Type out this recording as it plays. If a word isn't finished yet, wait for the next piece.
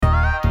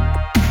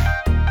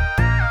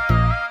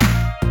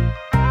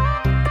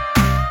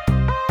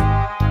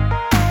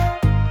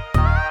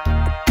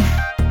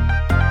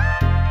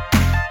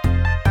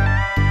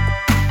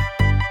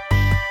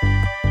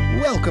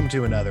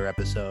to another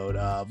episode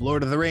of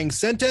Lord of the Rings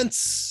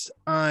Sentence.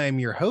 I'm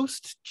your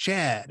host,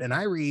 Chad, and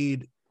I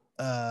read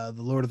the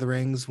Lord of the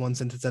Rings one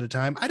sentence at a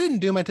time. I didn't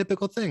do my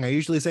typical thing. I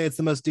usually say it's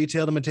the most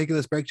detailed and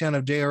meticulous breakdown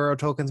of J.R.R.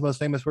 Tolkien's most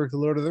famous work, The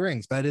Lord of the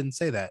Rings, but I didn't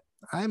say that.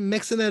 I'm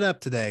mixing it up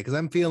today because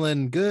I'm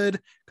feeling good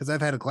because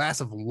I've had a glass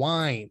of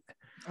wine.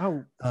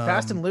 Oh,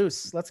 fast and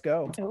loose. Let's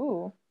go.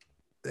 Ooh.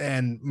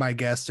 And my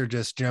guests are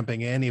just jumping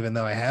in, even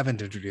though I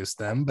haven't introduced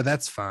them, but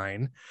that's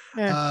fine.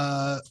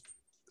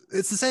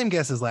 It's the same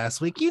guest as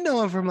last week. You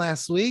know him from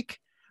last week.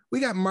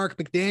 We got Mark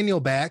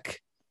McDaniel back.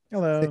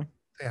 Hello.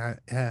 Say hi.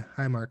 Yeah,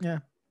 hi, Mark. Yeah.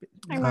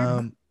 Hi,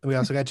 Mark. We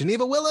also got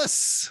Geneva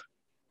Willis.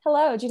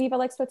 Hello, Geneva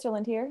like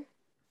Switzerland here.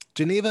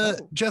 Geneva,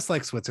 just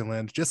like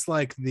Switzerland, just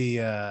like the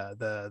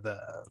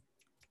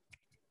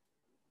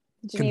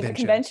Geneva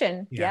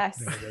Convention. Yeah, Yes.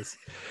 there it is.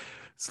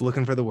 It's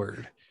looking for the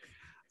word.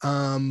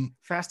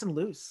 Fast and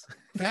loose.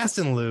 Fast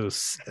and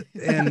loose,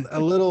 and a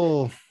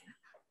little.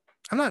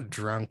 I'm not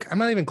drunk. I'm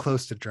not even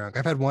close to drunk.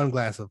 I've had one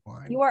glass of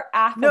wine. You are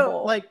affable.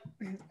 No, like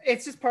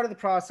it's just part of the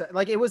process.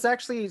 Like it was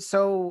actually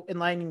so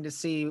enlightening to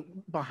see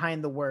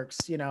behind the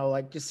works, you know,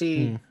 like to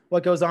see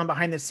what goes on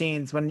behind the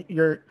scenes when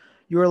you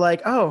were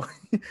like, oh,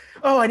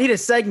 I need a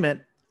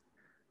segment.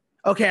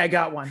 Okay, I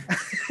got one.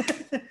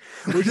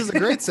 Which is a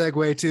great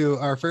segue to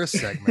our first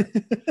segment.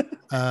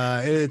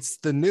 It's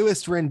the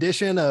newest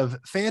rendition of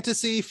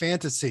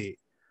Fantasy.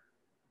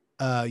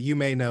 You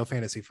may know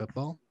fantasy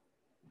football,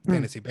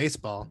 fantasy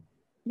baseball.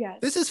 Yes.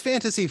 This is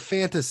fantasy.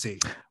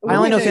 I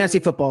only know fantasy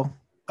football.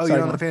 Oh, Sorry,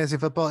 you don't know fantasy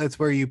football? It's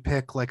where you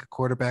pick like a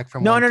quarterback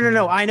from. No. one team.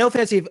 I know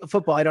fantasy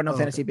football. I don't know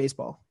fantasy okay.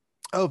 baseball.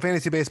 Oh,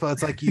 fantasy baseball.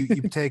 It's like you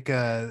take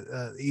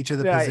each of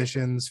the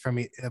positions from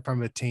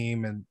a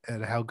team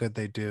and how good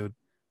they do.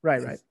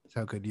 Right.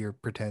 How good your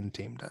pretend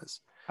team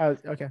does.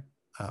 Okay.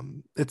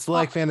 It's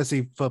like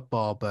fantasy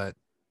football, but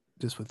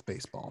just with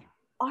baseball.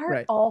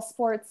 Are all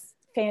sports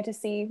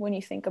fantasy when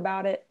you think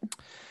about it?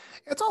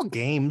 It's all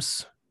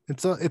games.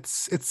 It's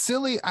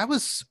silly. I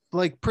was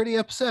like pretty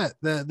upset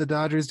that the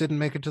Dodgers didn't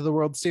make it to the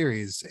World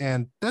Series,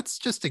 and that's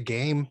just a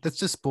game. That's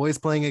just boys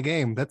playing a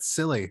game. That's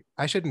silly.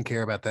 I shouldn't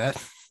care about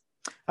that.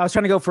 I was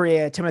trying to go for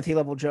a Timothy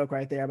level joke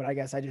right there, but I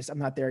guess I'm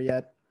not there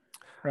yet.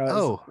 Where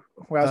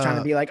I was trying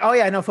to be like, oh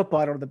yeah, I know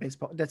football, I don't know the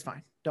baseball. That's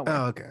fine. Don't worry.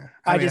 Oh, okay.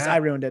 I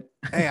ruined it.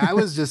 Hey, I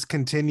was just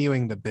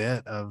continuing the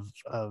bit of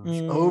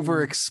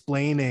over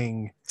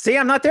explaining. See,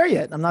 I'm not there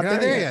yet. You're not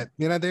there yet.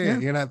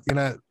 You're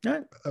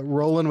not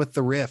rolling with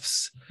the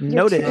riffs.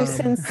 Noted. You're too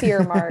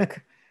sincere,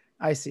 Mark.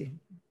 I see.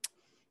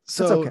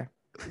 So okay.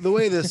 The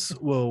way this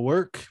will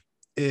work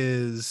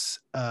is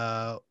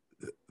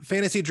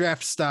fantasy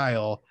draft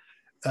style.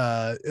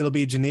 It'll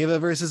be Geneva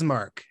versus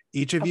Mark.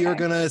 Each of you are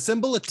going to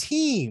assemble a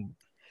team.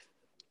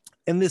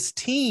 And this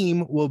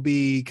team will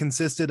be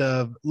consisted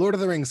of Lord of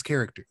the Rings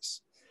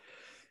characters.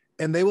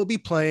 And they will be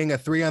playing a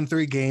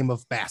 3-on-3 game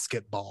of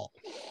basketball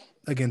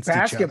against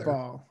each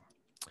other.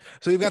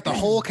 So you've got the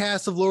whole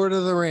cast of Lord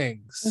of the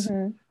Rings.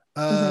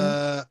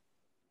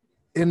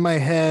 In my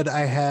head,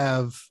 I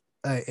have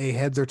a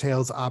heads or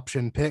tails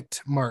option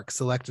picked. Mark,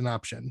 select an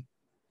option.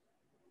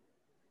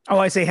 Oh,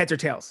 I say heads or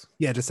tails.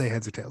 Yeah, just say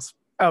heads or tails.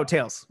 Oh,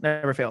 tails.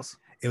 Never fails.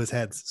 It was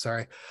heads.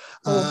 Sorry.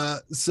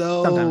 So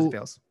sometimes it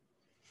fails.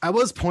 I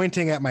was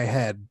pointing at my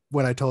head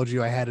when I told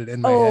you I had it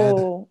in my head.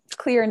 Oh,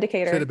 clear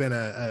indicator. Should have been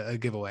a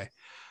giveaway.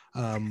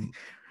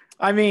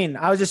 I mean,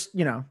 I was just,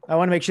 I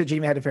want to make sure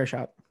Geneva had a fair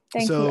shot.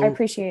 Thank you. I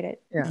appreciate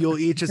it. Yeah. You'll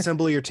each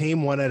assemble your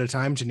team one at a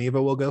time.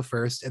 Geneva will go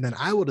first, and then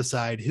I will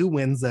decide who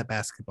wins that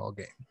basketball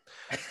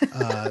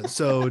game.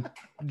 So,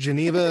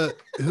 Geneva,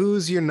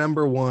 who's your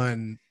number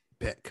one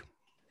pick?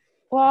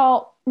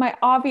 Well, my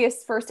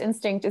obvious first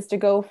instinct is to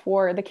go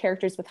for the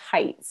characters with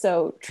height.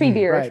 So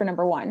Treebeard for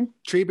number one.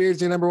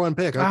 Treebeard's your number one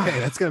pick. Okay,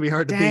 that's going to be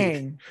hard to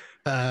beat.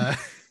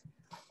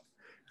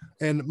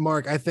 And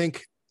Mark, I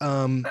think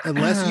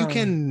unless you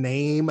can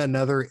name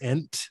another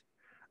int,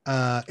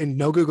 and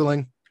no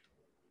Googling.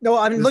 No,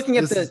 I'm looking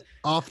at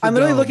I'm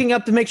literally looking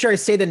up to make sure I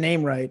say the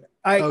name right.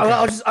 I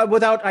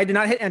did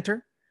not hit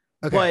enter,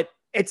 but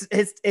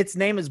its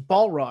name is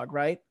Balrog,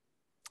 right?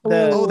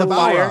 The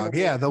Balrog,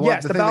 yeah, the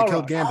thing that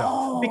killed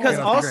Gandalf. Because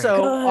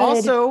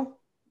also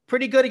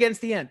pretty good against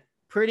the Ent.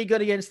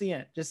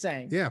 Just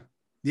saying.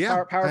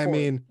 Yeah. Power I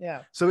mean, forward.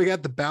 Yeah. So we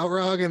got the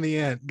Balrog and the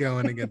Ent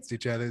going against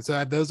each other.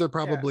 So those are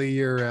probably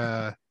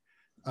your.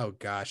 Oh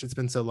gosh, it's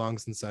been so long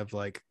since I've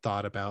like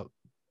thought about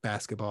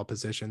basketball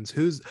positions.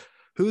 Who's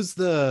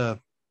the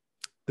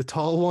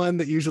tall one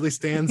that usually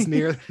stands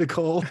near the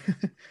goal?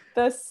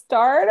 The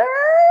starter.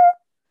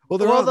 Well,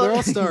 they're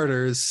all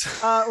starters.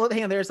 Well,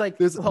 hang on.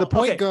 The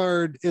point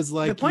guard is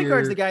like the point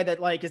guard's the guy that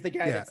is the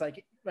guy that's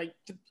like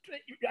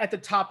at the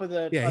top of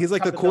the. Yeah, he's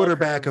like the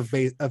quarterback of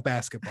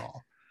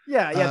basketball.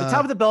 Yeah, the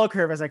top of the bell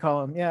curve, as I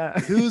call him. Yeah.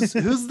 Who's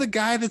the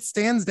guy that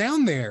stands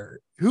down there?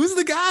 Who's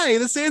the guy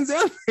that stands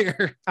down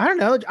there? I don't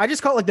know. I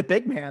just call it like the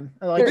big man.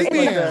 Like big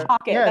man.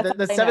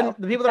 The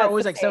people that are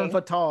always like 7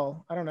 foot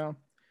tall. I don't know.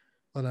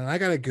 Hold on, I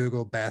gotta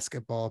Google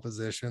basketball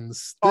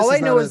positions. All I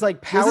know is like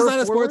power. This is not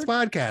a sports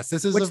podcast.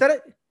 This is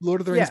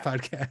Lord of the Rings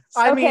podcast.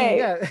 I mean,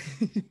 yeah.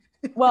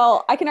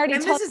 Well, I can already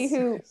And tell this you is-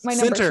 who my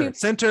number Center. two.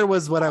 Center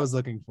was what I was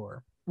looking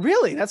for.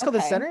 Really? That's called the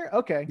Okay. center?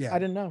 Okay. Yeah. I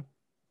didn't know.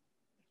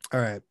 All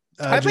right.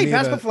 I played Geneva.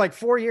 basketball for like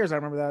 4 years. I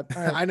remember that.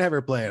 All right. I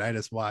never played. I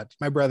just watched.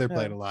 My brother Yeah.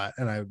 played a lot,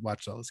 and I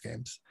watched all his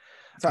games.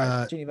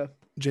 Sorry, Geneva.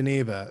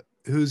 Geneva,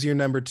 who's your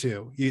number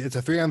two? It's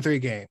a 3-on-3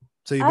 game.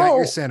 So you've got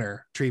your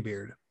center,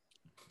 Treebeard.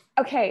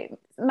 Okay,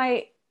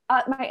 my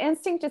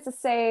instinct is to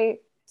say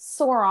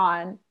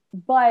Sauron,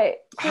 but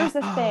here's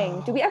the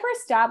thing: do we ever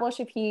establish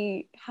if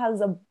he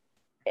has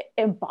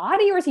a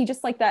body, or is he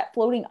just like that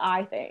floating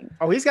eye thing?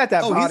 Oh, he's got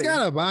that body. He's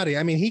got a body.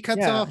 I mean, he cuts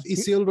Yeah. off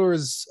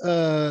Isildur's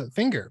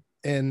finger,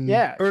 and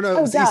or no,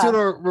 Oh, duh.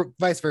 Isildur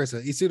vice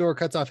versa. Isildur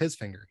cuts off his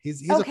finger.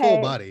 He's a full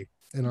Okay. body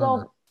in armor.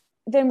 Well,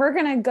 then we're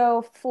gonna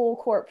go full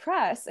court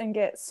press and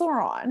get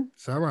Sauron.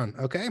 Sauron.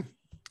 Okay,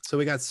 so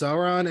we got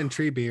Sauron and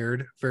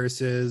Treebeard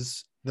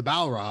versus the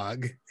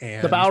Balrog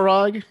and The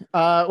Balrog.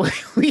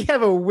 We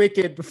have a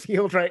wicked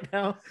field right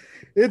now.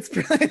 It's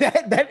really,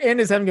 that inn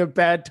is having a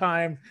bad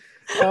time.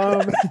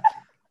 I'm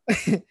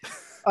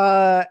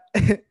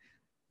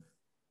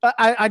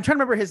trying to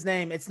remember his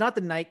name. It's not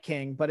the Night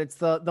King, but it's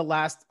the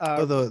last.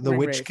 the Ring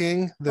Witch Wraith.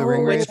 King, the Oh,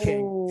 Ring Witch Wraith.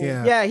 King.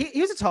 Yeah, Yeah,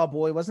 he was a tall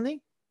boy, wasn't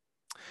he?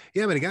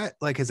 yeah, but he got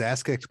like his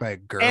ass kicked by a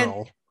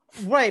girl.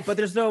 Right, but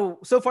there's no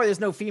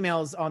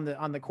females on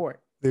the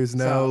court. There's So,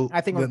 no,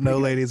 I think we're no pretty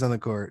good. ladies on the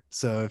court.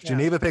 So if Yeah.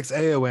 Geneva picks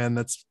Aowen,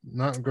 that's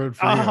not good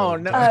for you. Oh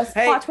no!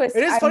 Hey, plot twist,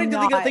 it is funny I'm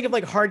to not- think of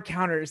like hard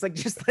counters, like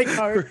just like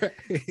hard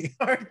Right.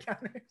 hard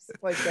counters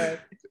like that.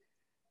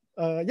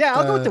 Yeah,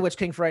 I'll go with the Witch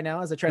King for right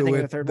now as I try to think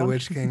of the third the one.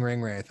 Witch King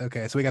Ring Wraith.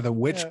 Okay, so we got the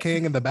Witch Yeah.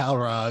 King and the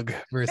Balrog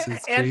versus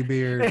And-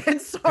 Treebeard and and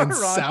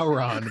Sauron,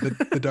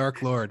 Sauron, the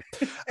Dark Lord.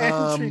 and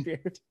Um,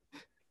 Treebeard.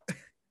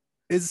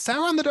 Is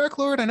Sauron the Dark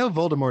Lord? I know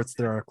Voldemort's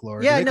the Dark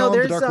Lord. Yeah, Do they no, call him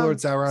there's the Dark Lord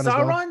Sauron as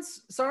well.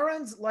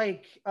 Sauron's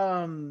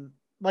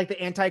like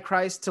the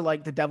Antichrist to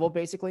like the devil,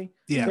 basically.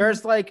 Yeah.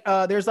 There's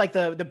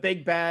the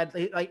big bad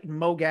like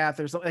Mogath.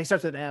 There's he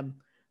starts with an M.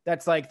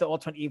 That's like the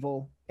ultimate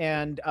evil,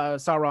 and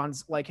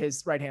Sauron's like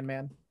his right hand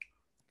man.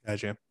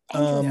 Gotcha.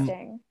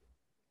 Interesting.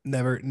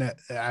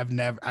 I've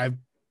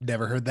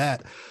never heard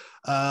that.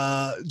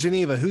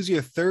 Geneva, who's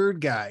your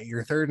third guy?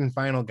 Your third and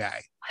final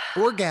guy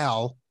or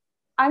gal?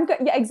 I'm good.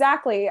 Yeah,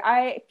 exactly.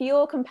 I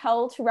feel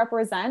compelled to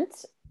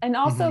represent, and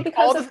also Mhm.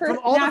 because of her From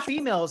all the natural-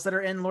 females that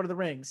are in Lord of the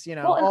Rings, you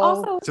know. Well, and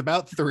also, It's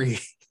about 3.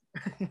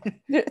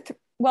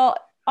 well,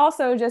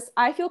 also just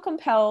I feel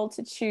compelled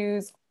to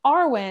choose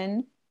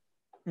Arwen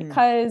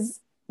because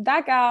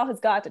that gal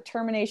has got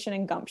determination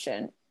and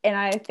gumption, and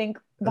I think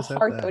the Let's hope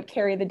heart that. that would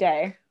carry the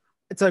day.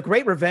 it's a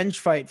great revenge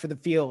fight for the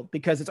field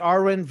because it's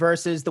Arwen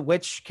versus the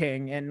Witch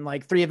King, and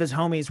like 3 of his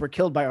homies were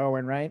killed by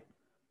Arwen, right?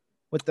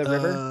 With the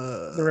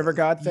river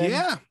god thing.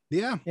 Yeah.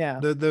 Yeah.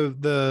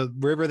 The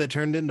river that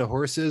turned into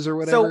horses or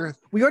whatever. So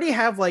we already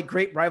have like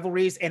great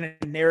rivalries and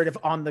a narrative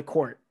on the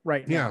court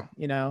right now. Yeah.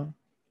 You know?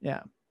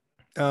 Yeah.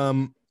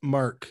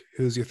 Mark,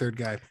 who's your third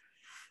guy?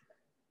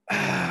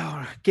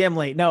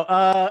 Gimli. No,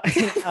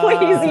 Please,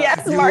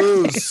 yes, You Mark.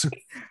 lose.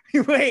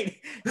 wait,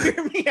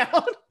 hear me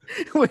out.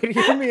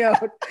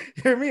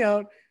 Hear me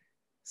out.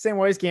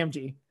 Samwise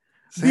Gamgee.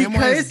 Samwise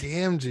Because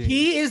Gamgee.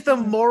 He is the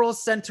moral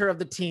center of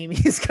the team.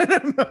 He's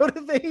gonna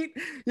motivate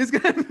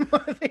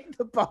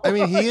the ball. I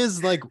mean, he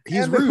is like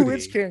he's and the Rudy.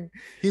 Witch King.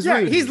 He's Yeah,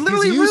 Rudy. he's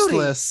literally Rudy.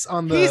 useless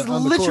on the. He's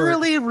on the court.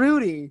 literally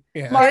Rudy.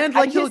 Yeah. Mark, And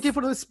like I he'll just- give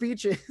one of those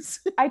speeches.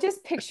 I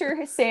just picture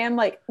Sam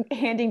like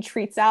handing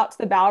treats out to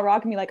the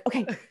Balrog and be like,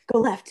 "Okay, go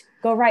left,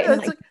 go right," and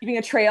It's like leaving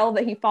a trail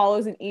that he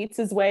follows and eats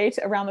his way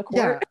to around the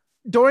Yeah. court.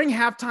 During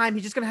halftime,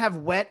 he's just gonna have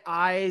wet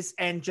eyes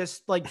and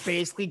just like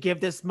basically give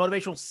this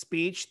motivational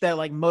speech that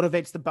like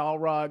motivates the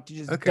Balrog to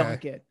just Okay.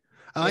 dunk it.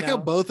 I like you how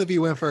know? both of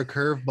you went for a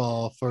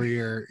curveball for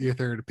your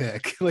third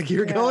pick. Like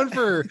you're Yeah. going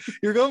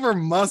for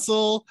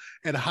muscle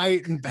and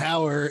height and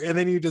power, and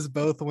then you just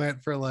both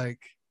went for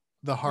like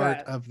the heart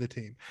Right. of the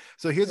team.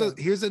 So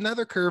here's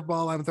another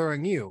curveball I'm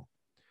throwing you.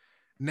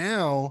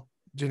 Now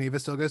Geneva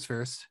still goes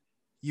first.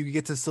 You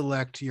get to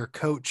select your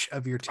coach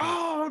of your team.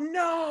 Oh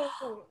no!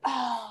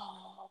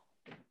 Oh,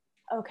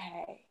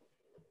 okay.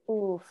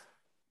 Oof.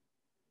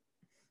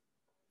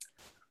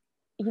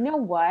 You know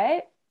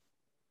what?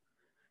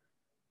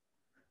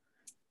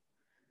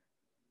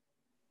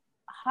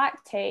 Hot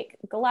take,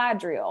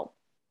 Galadriel.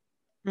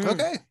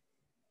 Okay.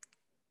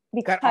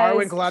 Because That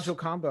Arwen Galadriel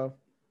combo.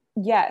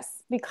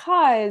 yes,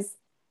 because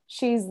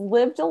she's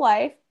lived a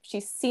life,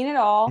 she's seen it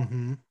all.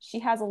 Mhm. She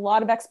has a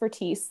lot of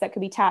expertise that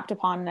could be tapped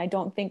upon, and I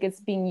don't think it's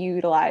being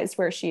utilized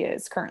where she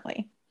is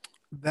currently.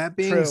 That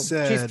being True.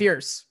 said, She's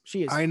fierce.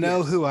 She is. I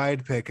know fierce. who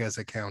I'd pick as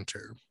a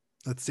counter.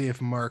 Let's see if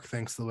Mark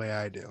thinks the way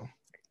I do.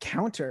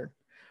 Counter.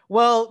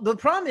 Well, the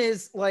problem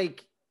is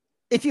like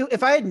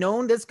if I had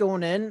known this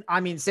going in,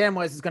 I mean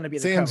Samwise is going to be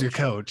the Sam's coach. your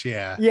coach,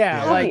 yeah. Yeah,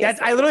 like Obviously.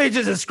 that's I literally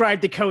just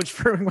described the coach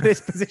for what his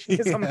position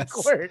is on the Yes.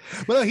 court.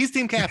 Well, no, he's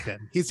team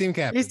captain. He's team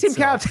captain. He's team so,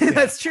 captain. yeah.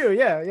 That's true.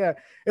 Yeah, yeah.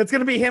 It's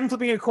gonna be him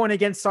flipping a coin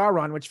against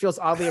Sauron, which feels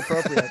oddly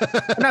appropriate.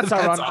 Not Sauron.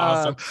 That's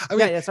awesome. I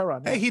mean, yeah,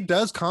 Sauron. hey, he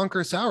does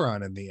conquer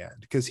Sauron in the end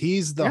because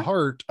he's the Yeah.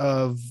 heart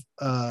of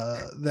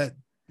that.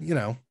 You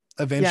know,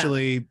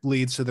 eventually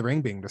leads to the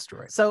ring being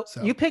destroyed. So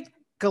you picked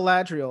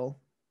Galadriel.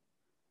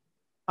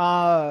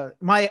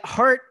 My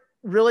heart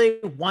really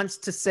wants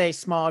to say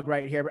Smog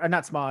right here, but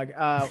not Smog.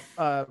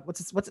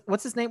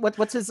 What's his name?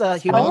 What's his human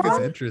Smog is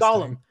form? interesting.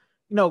 Gollum.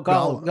 No,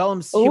 Gollum.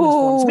 Gollum's Ooh, human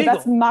form. Smeagol.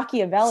 that's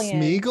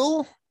Machiavellian.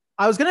 Smeagol?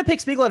 I was gonna pick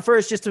Smeagol at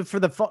first just for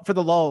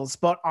the lulls,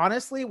 but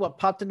honestly, what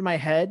popped into my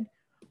head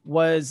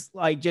was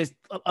like just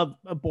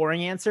a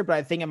boring answer, but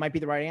I think it might be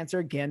the right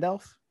answer.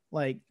 Gandalf.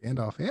 Like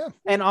Gandalf, yeah.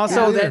 And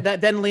also Yeah. that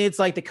then leads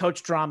like the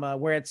coach drama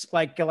where it's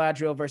like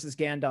Galadriel versus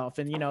Gandalf,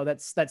 and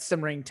that's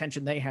simmering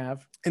tension they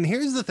have. And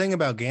here's the thing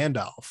about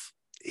Gandalf.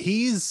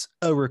 He's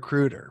a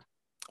recruiter.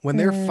 When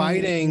they're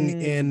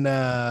fighting in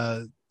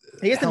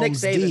he is the Nick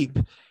Helm's Saban. Deep,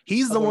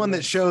 he's the one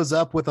that shows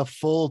up with a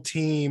full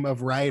team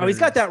of writers. Oh, he's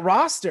got that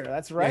roster.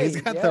 That's right. Yeah,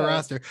 he's got the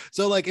roster.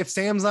 So like if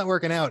Sam's not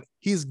working out,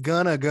 he's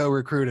gonna go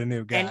recruit a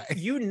new guy. And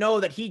you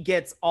know that he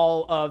gets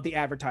all of the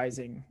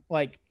advertising.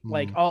 Like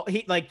all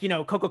he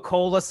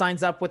Coca-Cola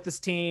signs up with this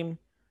team.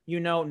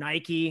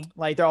 Nike,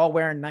 like they're all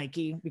wearing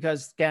Nike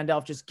because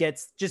Gandalf just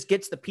gets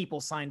the people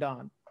signed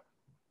on.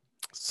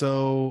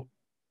 So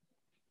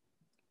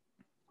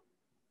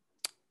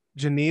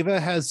Geneva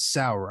has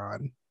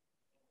Sauron.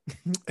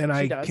 And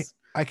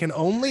I can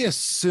only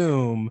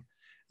assume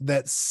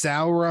that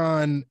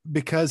Sauron,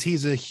 because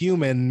he's a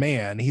human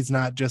man, he's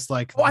not just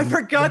like I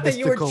forgot that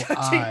you were judging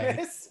eye.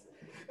 this.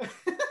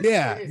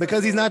 Yeah,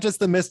 because he's not just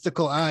the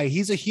mystical eye,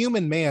 he's a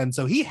human man,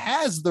 so he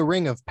has the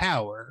ring of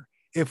power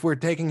if we're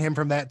taking him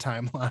from that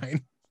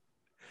timeline.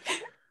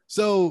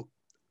 So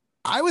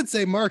I would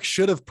say Mark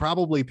should have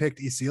probably picked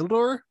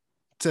Isildur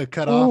to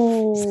cut off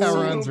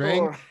Sauron's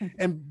ring,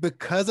 and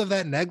because of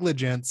that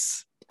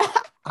negligence,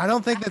 I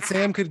don't think that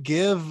Sam could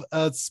give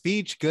a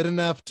speech good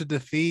enough to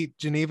defeat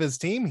Geneva's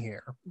team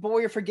here. But what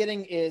you're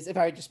forgetting is, if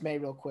I just may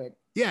real quick.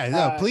 Yeah,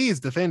 no,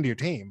 please defend your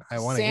team. I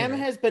want to hear Sam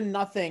has been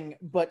nothing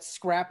but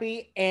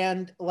scrappy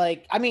and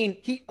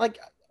he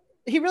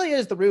really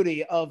is the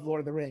Rudy of Lord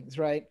of the Rings,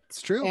 right?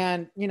 It's true.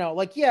 And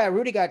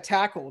Rudy got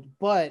tackled,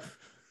 but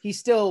he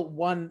still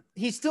won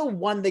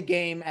the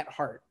game at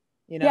heart.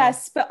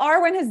 Yes, but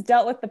Arwen has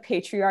dealt with the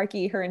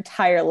patriarchy her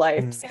entire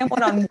life. Sam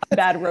went on one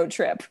bad road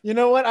trip. You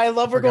know what? I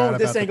love we're going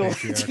with this angle.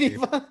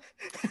 Geneva.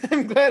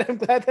 I'm glad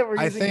that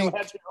we're using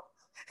Galadriel.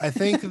 I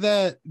think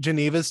that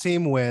Geneva's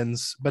team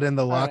wins, but in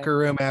the locker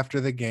room after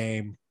the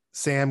game,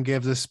 Sam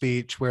gives a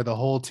speech where the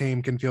whole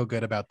team can feel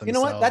good about themselves.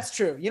 You know what? That's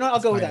true. I'll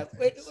go with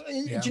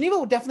that. Geneva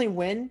will definitely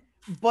win,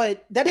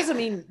 but that doesn't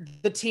mean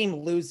the team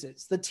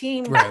loses. The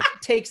team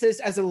takes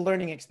this as a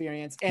learning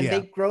experience, and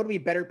they grow to be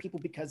better people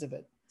because of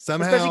it.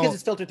 Especially because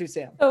it's filtered through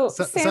Sam.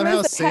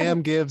 Somehow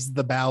Sam gives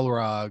the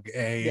Balrog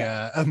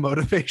a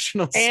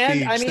motivational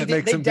speech that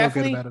makes him feel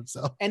good about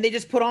himself. And they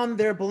just put on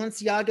their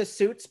Balenciaga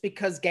suits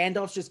because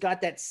Gandalf's just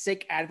got that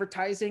sick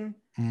advertising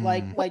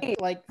thing.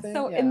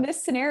 So in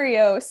this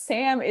scenario,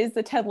 Sam is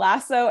the Ted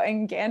Lasso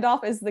and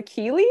Gandalf is the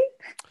Keeley?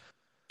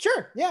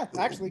 Sure. Yeah,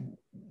 actually.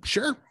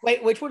 Sure.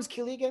 Wait, which one's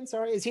Keeley again?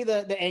 Sorry. Is he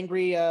the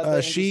angry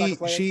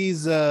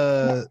she's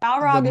the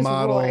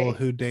model Roy.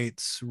 Who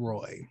dates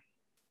Roy.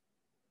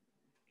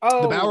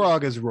 Oh, the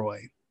Balrog is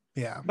Roy.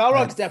 Yeah,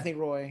 Balrog's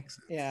definitely Roy.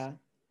 Yeah,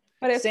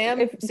 but if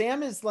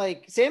Sam is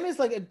like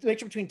a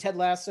mixture between Ted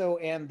Lasso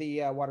and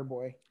the Water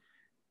Boy.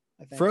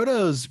 I think.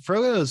 Frodo's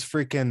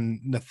freaking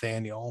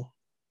Nathaniel.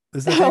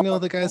 Is Nathaniel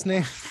the guy's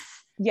name?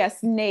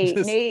 Yes, Nate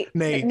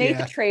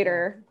the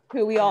traitor,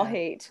 who we all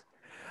hate.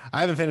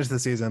 I haven't finished the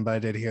season, but I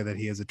did hear that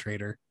he is a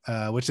traitor,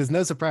 which is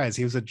no surprise.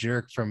 He was a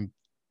jerk from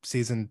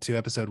season 2,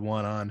 episode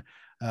 1 on.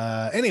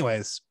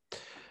 Anyways.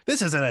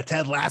 This isn't a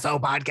Ted Lasso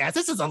podcast.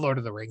 This is a Lord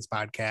of the Rings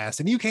podcast.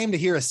 And you came to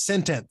hear a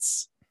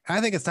sentence.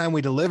 I think it's time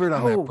we delivered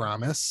on that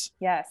promise.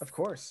 Yes. Of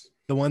course.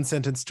 The one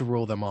sentence to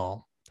rule them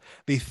all.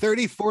 The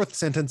 34th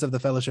sentence of the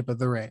Fellowship of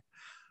the Ring.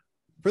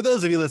 For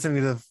those of you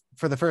listening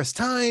for the first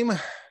time,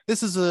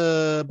 this is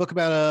a book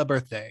about a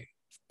birthday.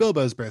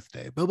 Bilbo's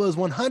birthday. Bilbo's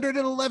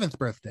 111th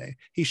birthday.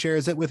 He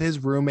shares it with his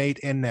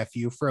roommate and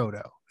nephew,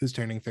 Frodo, who's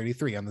turning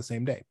 33 on the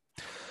same day.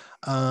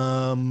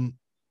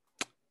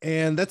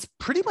 And that's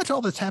pretty much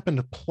all that's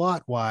happened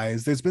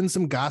plot-wise. There's been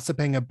some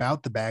gossiping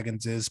about the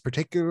Bagginses,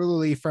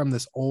 particularly from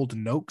this old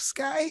Noakes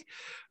guy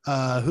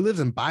who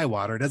lives in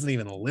Bywater, doesn't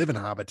even live in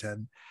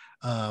Hobbiton.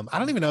 I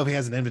don't even know if he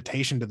has an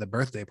invitation to the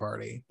birthday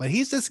party, but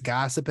he's just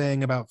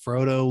gossiping about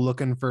Frodo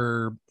looking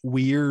for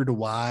weird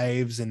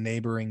wives in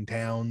neighboring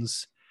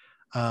towns.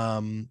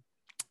 And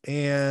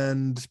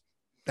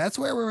that's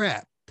where we're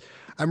at.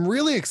 I'm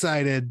really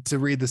excited to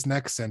read this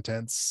next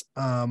sentence.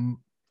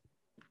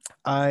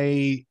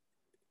 I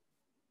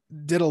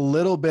did a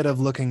little bit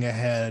of looking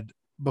ahead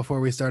before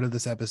we started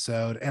this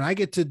episode, and I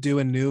get to do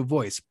a new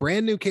voice,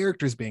 brand new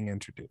characters being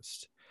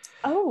introduced.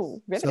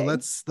 Oh, really? So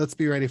let's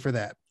be ready for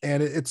that.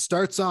 And it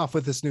starts off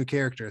with this new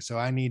character, so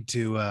I need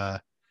to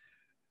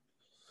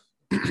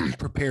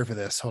prepare for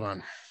this. Hold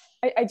on.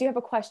 I do have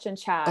a question,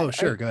 Chad. Oh,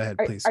 sure. Go ahead,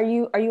 please. Are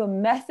you a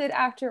method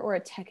actor or a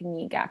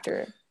technique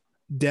actor?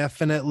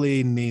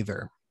 Definitely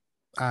neither.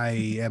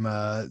 I am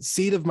a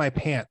seat of my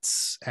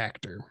pants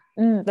actor.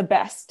 The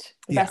best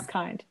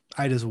kind.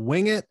 I just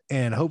wing it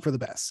and hope for the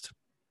best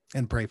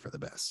and pray for the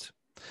best.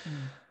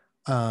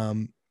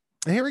 And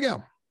here we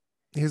go.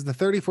 Here's the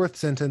 34th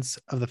sentence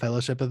of the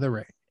Fellowship of the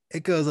Ring.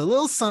 It goes a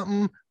little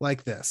something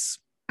like this.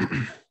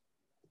 I'm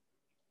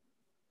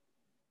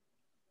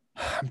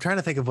trying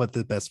to think of what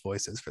the best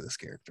voice is for this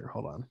character.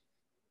 Hold on.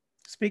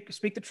 Speak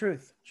the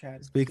truth,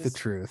 Chad. Speak the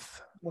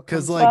truth. What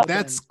Because comes like up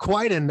that's in-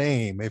 quite a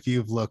name if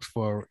you've looked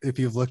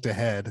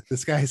ahead.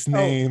 This guy's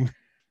name.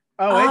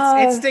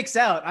 it sticks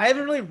out. I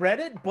haven't really read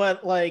it,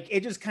 but like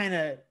it just kind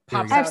of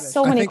pops I out. have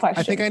so many I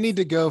questions. think I need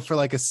to go for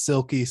like a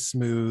silky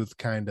smooth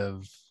kind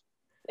of,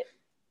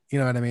 you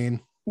know what I mean?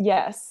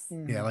 Yes.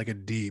 Yeah, like a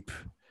deep.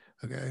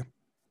 Okay.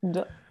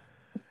 D-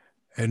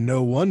 And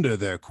no wonder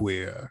they're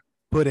queer.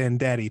 Put in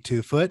Daddy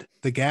Two-Foot,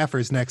 the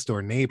gaffer's next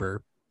door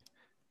neighbor.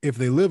 If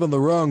they live on the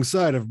wrong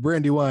side of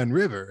Brandywine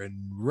River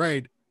and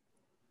right.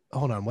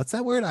 Hold on, what's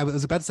that word? I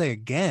was about to say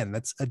again.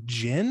 That's a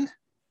gin?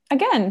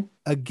 Again.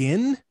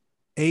 Agin?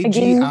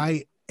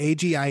 A-G-I-N?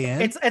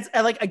 It's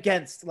like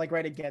against, like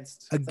right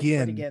against. It's like Again.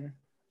 right again.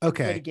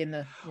 Okay. Right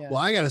again. Yeah. Well,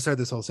 I got to start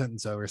this whole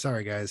sentence over.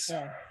 Sorry, guys.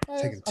 Yeah.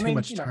 Taking too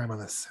much time on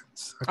this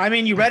sentence. Okay. I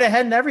mean, you read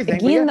ahead and everything.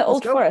 but Again, yeah, the let's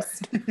Old go.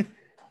 Forest.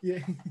 Yeah.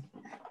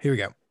 Here we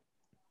go.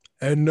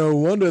 And no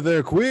wonder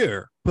they're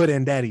queer. Put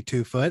in Daddy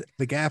Two-Foot,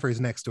 the gaffer's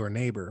next door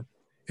neighbor.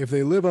 If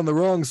they live on the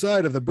wrong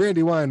side of the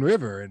Brandywine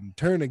River and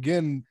turn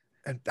again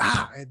and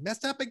I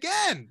messed up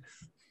again.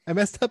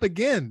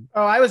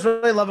 Oh, I was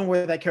really loving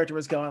where that character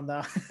was going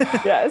though.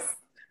 Yes.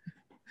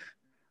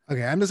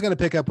 Okay, I'm just going to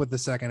pick up with the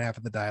second half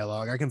of the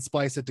dialogue. I can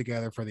splice it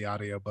together for the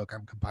audiobook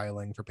I'm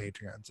compiling for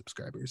Patreon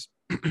subscribers.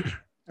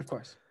 Of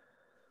course.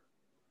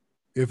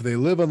 If they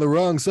live on the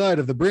wrong side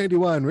of the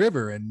Brandywine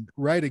River and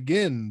right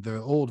again the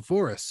old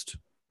forest.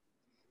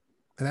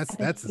 And that's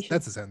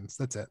a sentence.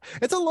 That's it.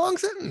 It's a long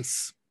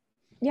sentence.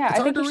 Yeah, It's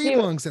I hard think to you should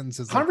read long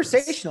sentences. like this.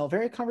 Conversational,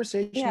 very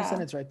conversational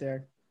sentence right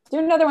there. do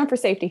another one for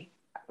safety.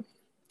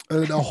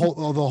 The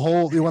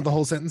whole. You want the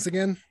whole sentence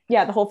again?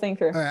 Yeah, the whole thing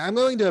through. All right, I'm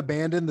going to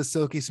abandon the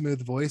silky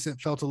smooth voice. It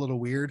felt a little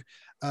weird.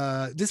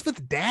 Just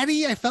with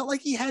Daddy, I felt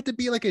like he had to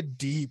be like a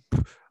deep,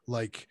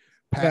 like.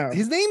 Yeah.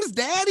 His name's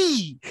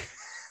Daddy.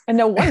 And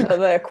no wonder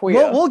they're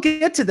queer. We'll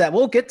get to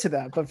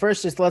that. But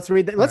first, just let's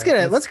read that. Let's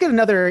get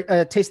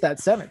another taste of that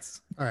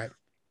sentence. All right.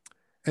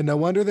 And no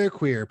wonder they're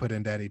queer, put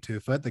in Daddy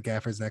Two-Foot, the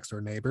gaffer's next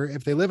door neighbor,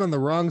 if they live on the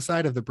wrong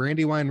side of the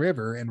Brandywine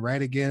River and right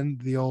again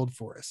the old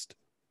forest.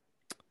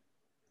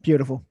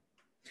 Beautiful.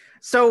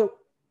 So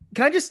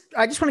I just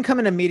want to come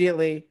in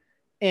immediately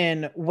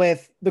in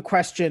with the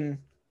question,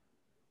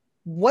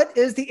 what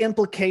is the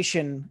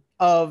implication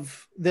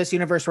of this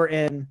universe we're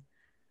in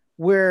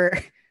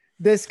where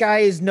this guy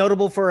is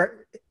notable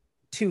for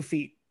 2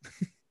 feet?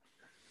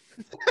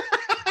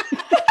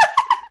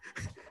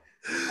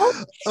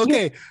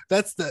 Okay,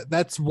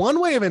 that's one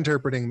way of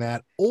interpreting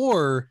that.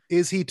 Or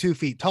is he 2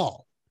 feet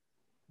tall?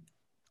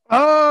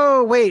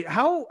 Oh, wait,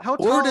 how tall?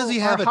 Or does he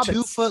have are a hobbits?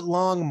 2 foot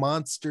long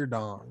monster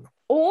dong?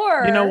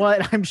 Or You know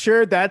what? I'm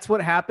sure that's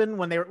what happened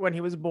when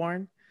he was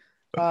born.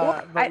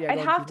 But yeah, I'd go ahead,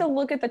 have to Phoebe.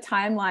 look at the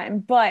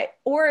timeline,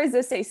 or is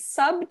this a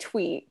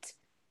subtweet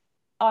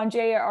on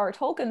J.R.R.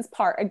 Tolkien's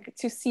part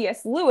to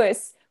C.S.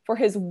 Lewis for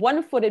his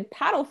one-footed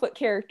paddlefoot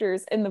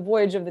characters in the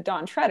Voyage of the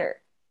Dawn Treader?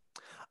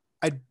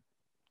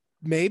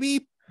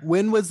 Maybe.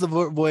 When was the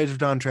Voyage of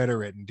Dawn Treader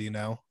written? Do you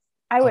know?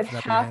 I would Off the top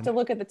of your have head. to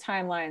look at the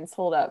timelines.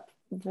 Hold up.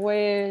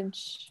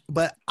 Voyage.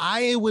 But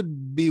I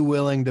would be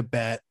willing to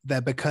bet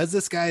that because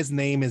this guy's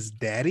name is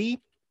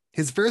Daddy,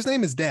 his first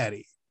name is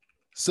Daddy.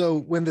 So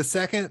when the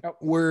second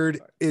word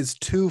is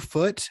 2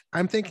 foot,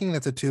 I'm thinking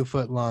that's a 2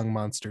 foot long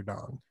monster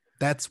dong.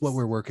 That's what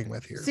we're working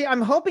with here. See,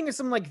 I'm hoping it's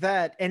something like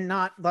that and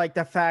not like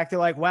the fact that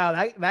like, wow,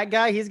 that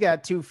guy, he's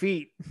got 2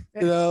 feet.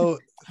 You know,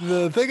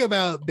 the thing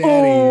about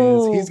Daddy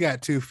is he's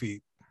got 2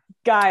 feet.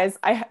 Guys,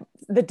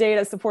 the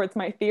data supports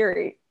my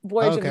theory.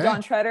 Voyage of the Okay.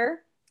 Dawn Treader,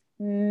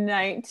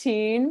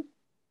 1952.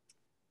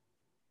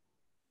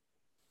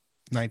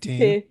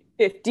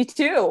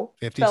 1952.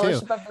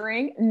 Fellowship of the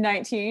Ring,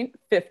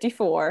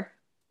 1954.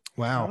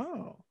 Wow.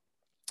 Oh.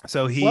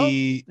 So he Well,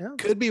 yeah.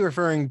 could be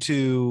referring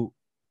to.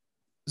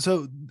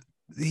 So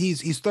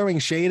he's throwing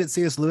shade at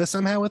C.S. Lewis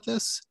somehow with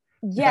this.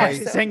 Yes.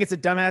 He's saying it's a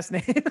dumbass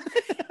name.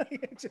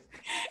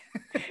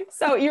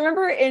 So you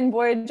remember in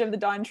Voyage of the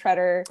Dawn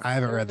Treader? I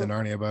haven't read the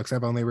Narnia books.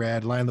 I've only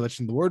read Lion, the Witch,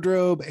 and the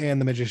Wardrobe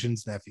and The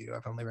Magician's Nephew.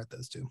 I've only read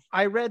those two.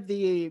 I read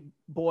The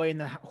Boy and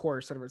the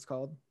Horse, whatever it's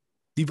called.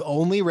 You've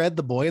only read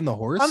The Boy and the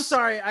Horse? I'm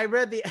sorry. I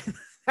read the.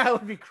 That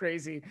would be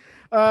crazy.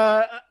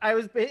 I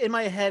was in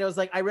my head. I was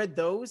like, I read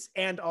those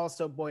and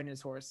also Boy and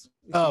His Horse.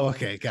 Oh,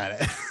 okay, got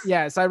it.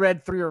 Yes, I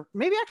read 3 or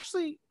maybe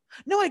actually.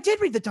 No, I did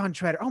read the Dawn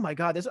Treader. Oh my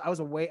god, I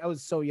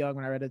was so young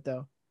when I read it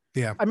though.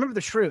 Yeah, I remember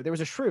the shrew. There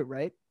was a shrew,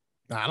 right?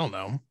 I don't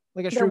know.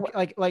 Like a shrew,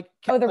 like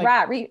Oh, the like,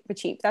 rat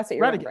Recheep. That's what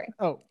you're Raticate. remembering.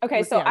 Oh,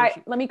 Okay, so yeah,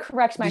 let me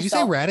correct Did you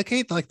say myself.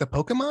 Raticate, like the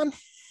Pokemon?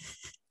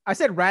 I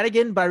said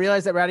Ratigan, but I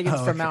realized that Ratigan's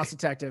Oh, from okay. Mouse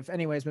Detective.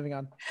 Anyways, moving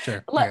on.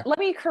 Sure. Let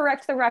me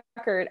correct the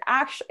record.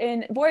 Actually,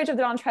 in Voyage of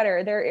the Dawn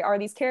Treader, there are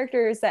these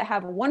characters that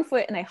have 1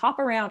 foot and they hop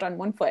around on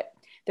 1 foot.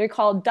 They're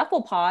called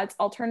duffel pods,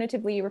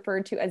 alternatively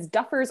referred to as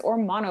duffers or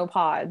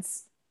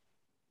monopods.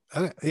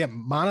 Okay. Yeah,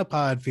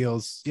 monopod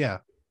feels a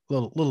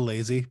little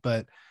lazy,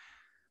 but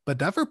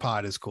duffer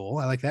pod is cool.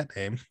 I like that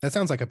name. That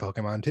sounds like a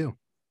Pokemon too.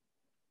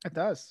 It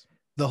does.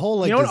 The whole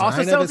like you know what also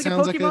design of it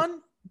sounds like a sounds Pokemon?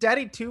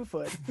 Daddy Two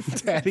Foot.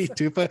 Daddy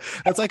Two Foot.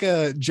 That's like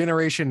a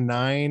Generation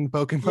 9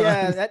 Pokemon.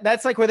 Yeah,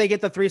 that's like where they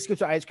get the 3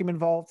 scoops of ice cream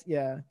involved.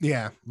 Yeah.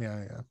 Yeah.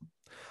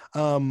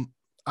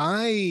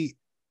 I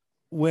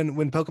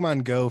when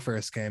Pokemon Go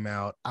first came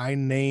out, I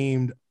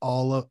named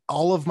all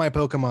of my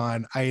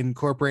Pokemon. I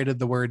incorporated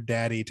the word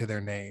daddy to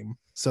their name.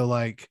 So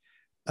like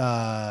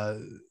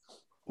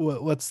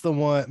what's the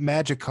one?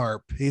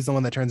 Magikarp. He's the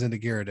one that turns into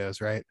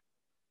Gyarados, right?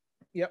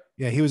 Yep.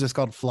 Yeah, he was just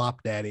called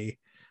Flop Daddy.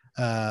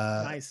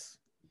 Nice.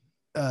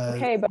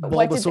 Okay, but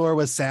Bulbasaur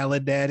was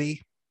Salad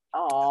Daddy.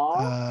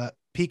 Oh.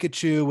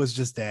 Pikachu was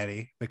just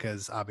Daddy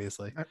because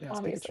obviously.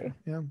 Obviously.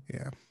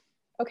 Yeah.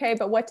 Okay,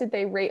 but what did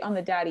they rate on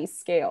the daddy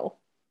scale?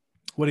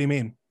 What do you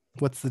mean?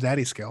 What's the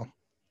daddy scale?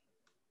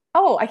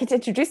 Oh, I get to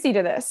introduce you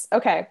to this.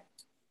 Okay.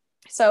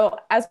 So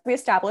as we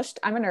established,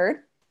 I'm a nerd.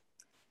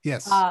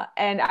 Yes.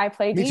 And I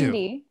play Me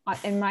D&D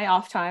in my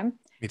off time.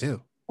 Me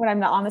too. When I'm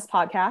not on this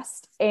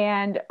podcast.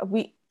 And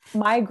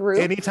my group.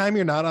 Anytime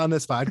you're not on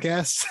this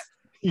podcast,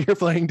 you're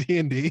playing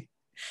D&D.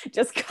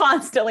 Just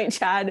constantly,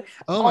 Chad.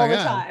 Oh my all the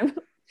God. time.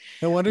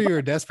 No wonder you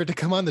were desperate to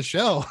come on the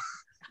show.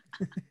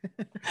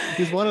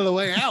 He's one of the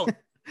way out.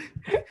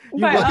 You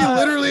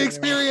literally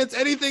experience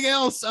anything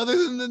else other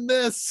than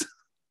this.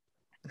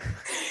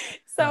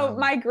 So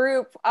my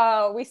group,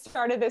 we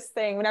started this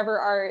thing. Whenever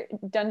our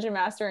dungeon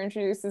master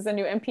introduces a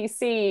new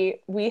NPC,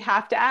 we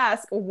have to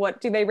ask, what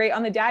do they rate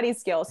on the daddy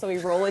scale? So we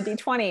roll a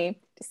d20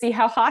 to see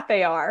how hot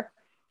they are,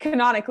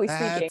 canonically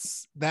speaking.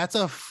 That's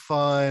a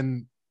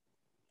fun.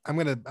 I'm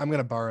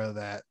gonna borrow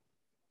that.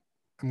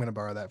 I'm gonna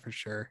borrow that for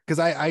sure because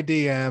I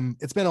DM.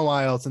 It's been a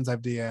while since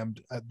I've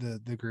DM'd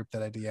the group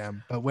that I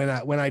DM, but when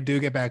I do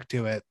get back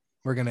to it,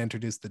 we're gonna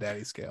introduce the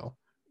daddy scale.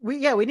 We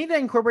need to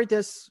incorporate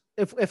this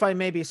if I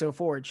may be so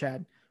forward,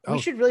 Chad. We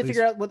should really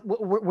figure out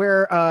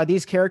where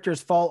these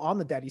characters fall on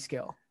the daddy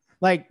scale.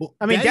 Like,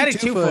 I mean, Daddy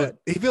Two Foot.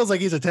 He feels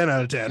like he's a 10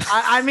 out of 10.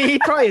 I mean, he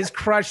probably is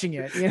crushing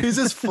it. You know? He's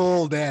just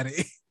full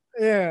daddy.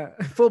 Yeah,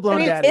 full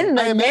blown daddy.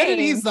 I imagine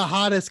he's the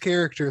hottest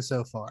character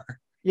so far.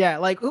 Yeah,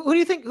 like who do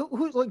you think?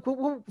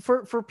 Who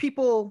for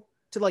people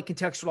to like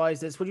contextualize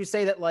this? Would you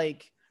say that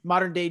like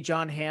modern day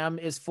John Hamm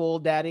is full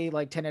daddy,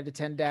 like 10 out of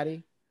 10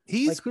 daddy?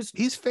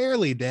 He's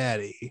fairly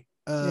daddy.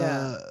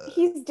 Yeah,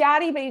 he's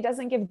daddy, but he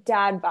doesn't give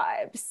dad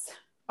vibes.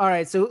 All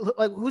right, so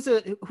like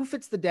who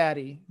fits the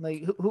daddy?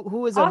 Like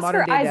who is a Oscar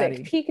modern day Isaac,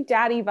 daddy? peak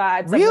daddy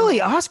vibes.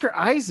 Really, Oscar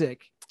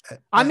Isaac?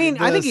 I mean,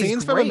 I think he's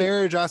Scenes from a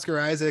Marriage. Oscar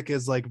Isaac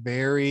is like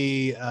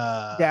very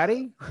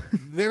daddy,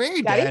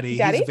 very daddy.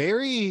 He's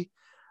very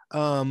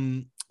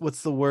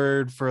what's the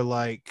word for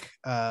like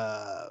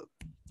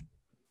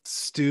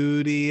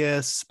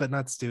studious, but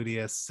not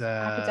studious.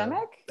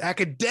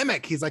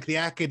 Academic. He's like the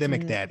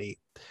academic daddy.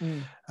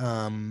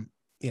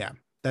 Yeah,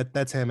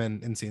 that's him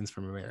in Scenes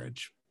from a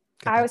Marriage.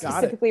 I was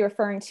specifically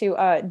referring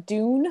to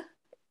Dune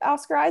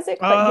Oscar Isaac,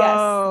 but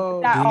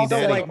yes, that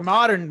also like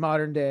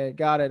modern day.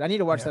 Got it. I need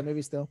to watch that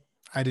movie still.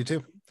 I do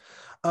too.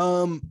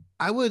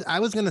 I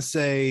was gonna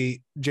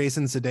say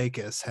Jason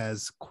Sudeikis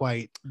has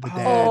quite the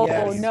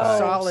dad.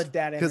 Solid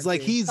dad because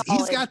like he's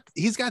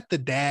got the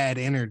dad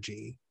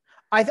energy.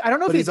 I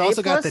don't know but if he's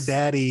also got the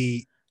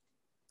daddy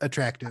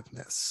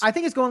attractiveness. I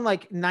think it's going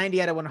like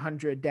 90 out of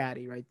 100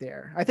 daddy right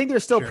there. I think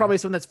there's still probably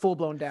someone that's full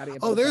blown daddy.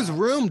 There's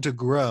room to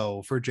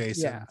grow for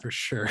Jason for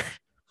sure.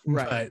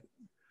 Right. But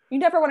you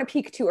never want to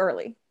peak too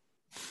early.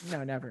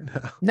 No, never.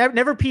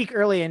 Never peak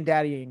early in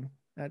daddying.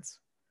 That's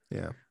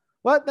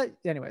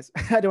anyways,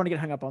 I don't want to get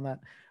hung up on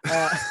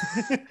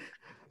that.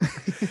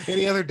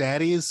 Any other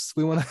daddies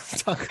we want to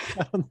talk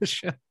about on the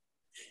show?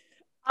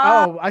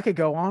 I could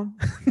go on.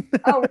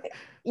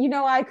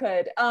 I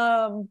could.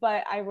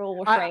 But I will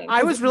refrain.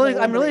 I'm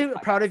really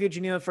proud of you,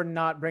 Geneva, for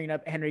not bringing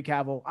up Henry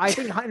Cavill. I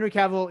think Henry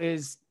Cavill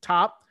is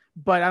top,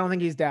 but I don't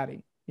think he's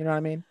daddy. You know what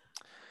I mean?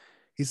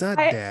 He's not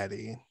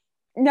daddy.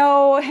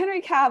 No,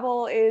 Henry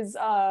Cavill is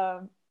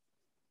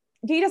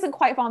he doesn't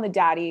quite fall on the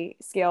daddy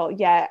scale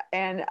yet.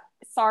 And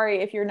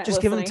sorry if you're not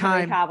just listening, give him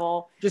time. Henry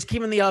Cavill. Just keep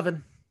him in the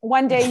oven.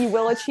 One day you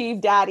will achieve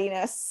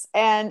daddiness,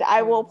 and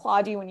I will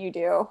applaud you when you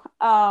do.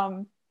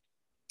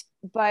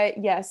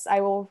 But yes,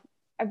 I will.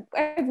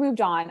 I've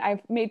moved on.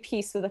 I've made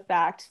peace with the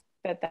fact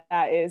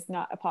that is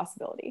not a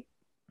possibility.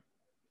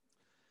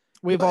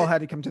 We've all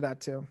had to come to that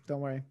too.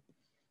 Don't worry.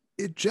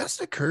 It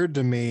just occurred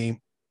to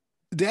me,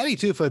 Daddy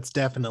Two Foot's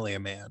definitely a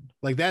man.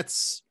 Like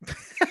that's.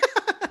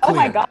 Oh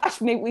my gosh,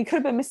 maybe we could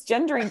have been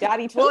misgendering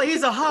Daddy Two. Well,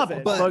 he's a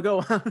hobbit. But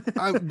go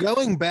on.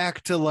 Going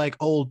back to like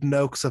old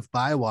Noakes of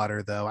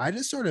Bywater, though, I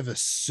just sort of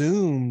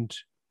assumed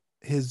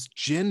his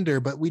gender,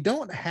 but we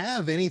don't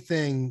have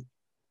anything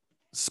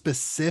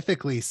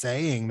specifically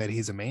saying that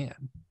he's a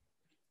man.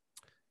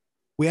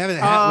 We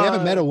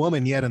haven't met a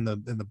woman yet in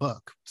the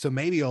book, so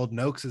maybe old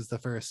Noakes is the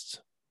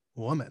first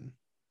woman.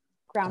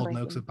 Old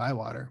Noakes of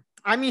Bywater.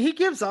 I mean, he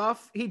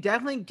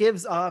definitely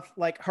gives off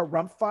like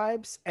harumph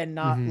vibes and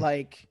not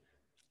like,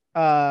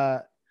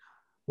 but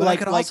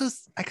like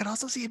I could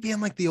also see it being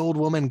like the old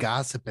woman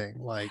gossiping,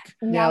 like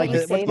Now like that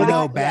you the- say you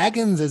know, that,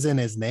 Baggins yes. is in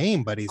his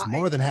name, but he's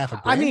more than half a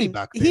I brandy mean,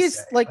 buck. he's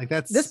say. like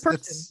that's this person.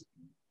 that's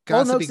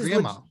Old gossipy Noakes is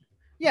grandma.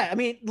 Yeah, I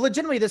mean,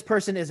 legitimately, this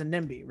person is a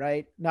NIMBY,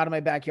 right? Not in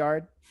my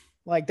backyard.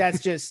 Like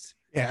that's just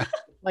Yeah.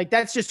 like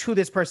that's just who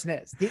this person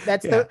is.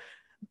 That's Yeah.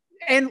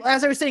 and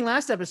as I was saying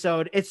last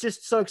episode, it's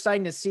just so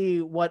exciting to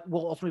see what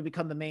will ultimately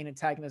become the main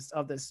antagonist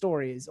of this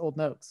story is Old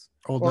Noakes.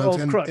 Old Or Noakes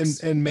Old and, Crooks, and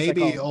as I call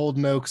maybe him. Old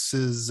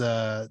Noakes's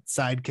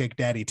sidekick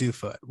Daddy Two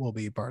Foot will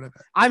be part of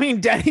it. I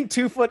mean, Daddy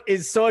Two Foot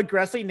is so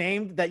aggressively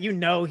named that you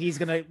know he's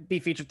gonna be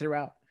featured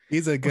throughout.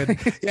 He's a good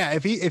yeah.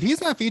 If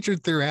he's not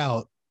featured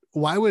throughout,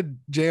 why would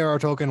J.R.R.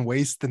 Tolkien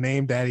waste the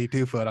name Daddy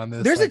Two Foot on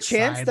this? There's a like,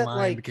 chance that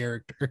sidelined like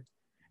character.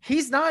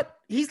 he's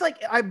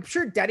like I'm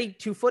sure Daddy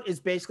Two Foot is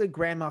basically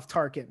Grand Moff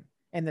Tarkin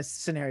in this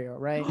scenario,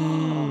 right?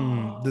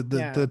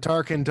 The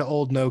Tarkin to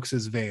Old Noakes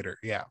is Vader.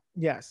 Yeah.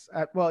 Yes.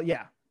 Well,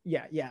 yeah.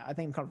 I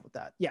think I'm comfortable with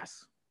that.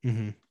 Yes.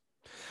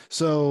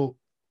 So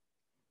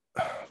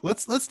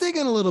let's dig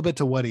in a little bit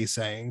to what he's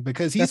saying,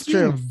 because he's That's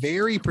being true.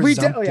 very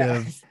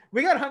presumptive.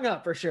 We got hung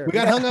up for sure. We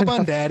got hung up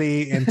on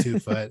Daddy and Two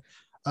Foot.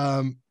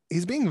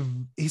 He's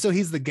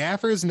the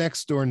gaffer's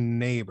next door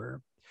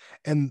neighbor,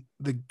 and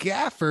the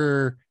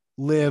gaffer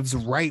lives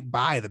right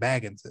by the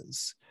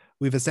Bagginses.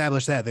 We've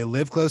established that they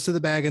live close to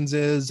the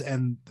Bagginses,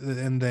 and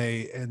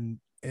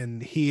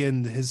he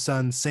and his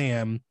son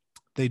Sam,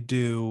 they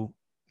do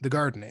the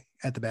gardening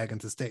at the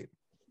Baggins estate.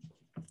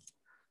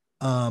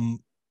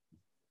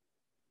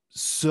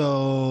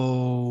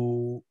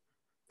 So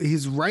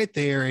he's right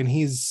there, and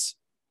he's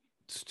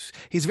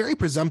very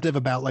presumptive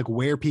about like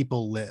where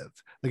people live.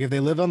 Like if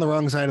they live on the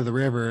wrong side of the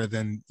river,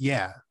 then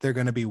yeah, they're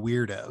going to be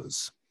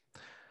weirdos.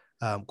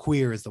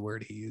 Queer is the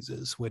word he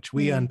uses, which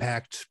we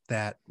unpacked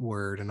that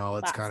word and all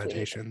its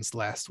connotations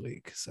last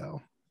week.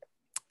 So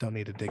don't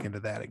need to dig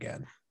into that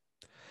again.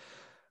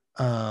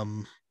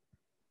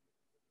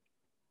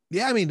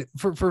 Yeah, I mean,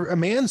 for a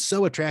man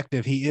so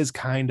attractive, he is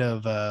kind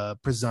of a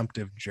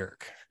presumptive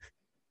jerk.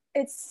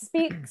 It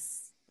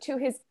speaks to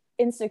his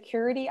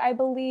insecurity, I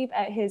believe,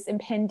 at his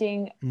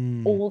impending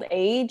old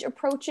age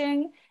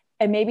approaching.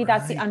 And maybe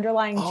that's the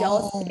underlying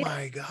jealousy. Oh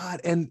my God.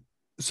 And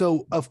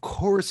so of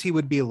course he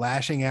would be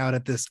lashing out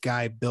at this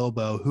guy,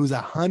 Bilbo, who's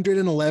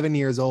 111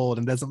 years old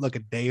and doesn't look a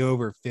day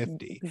over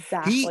 50.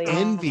 Exactly. He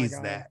envies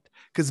that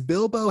because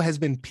Bilbo has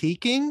been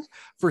peaking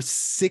for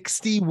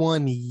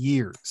 61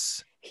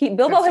 years.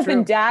 Bilbo has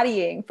been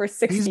daddying for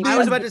 60 I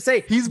was about to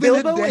say, he's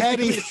been Bilbo a is daddy.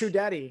 becoming the true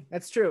daddy.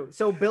 That's true.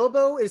 So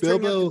Bilbo is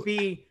turning out to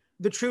be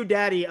the true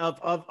daddy of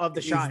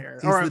the Shire.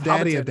 He's or the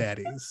daddy Hobbiton. of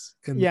daddies.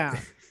 Yeah.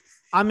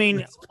 I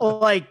mean,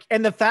 like,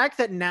 and the fact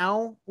that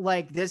now,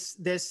 like, this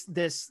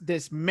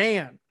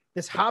man,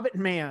 this Hobbit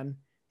man,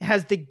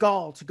 has the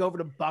gall to go over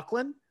to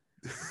Buckland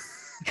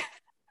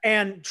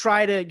and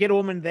try to get a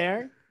woman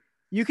there,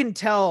 you can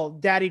tell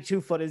Daddy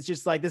Two Foot is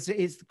just like, this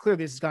is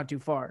clearly this has gone too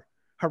far.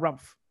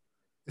 Harumph.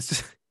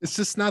 It's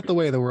just not the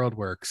way the world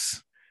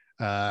works.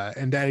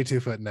 And Daddy Two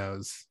Foot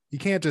knows you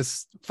can't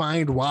just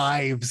find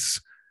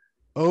wives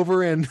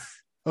over in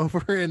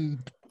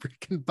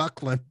freaking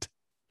Buckland.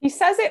 He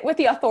says it with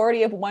the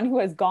authority of one who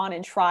has gone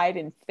and tried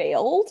and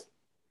failed.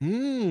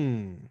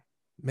 Maybe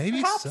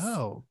Perhaps.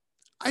 so.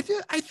 I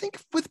think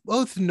with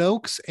both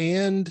Noakes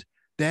and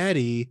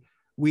Daddy,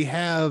 we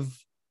have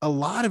a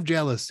lot of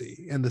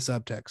jealousy in the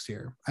subtext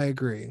here. I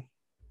agree.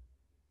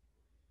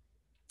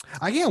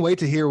 I can't wait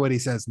to hear what he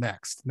says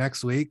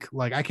next week.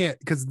 Like I can't,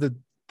 because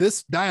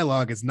this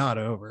dialogue is not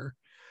over.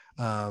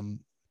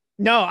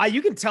 No,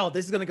 you can tell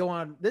this is going to go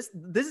on. This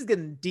is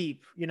getting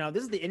deep. You know,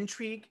 this is the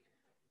intrigue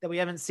that we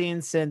haven't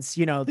seen since,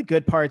 you know, the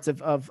good parts of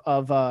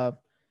Song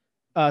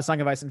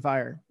of Ice and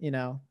Fire. You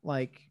know,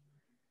 like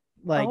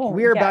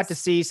we're about to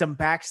see some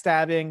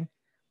backstabbing.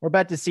 We're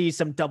about to see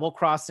some double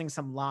crossing,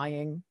 some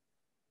lying.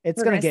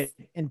 It's going to get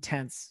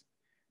intense.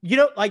 You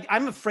know, like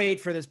I'm afraid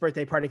for this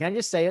birthday party. Can I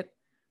just say it?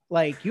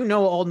 Like, you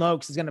know, Old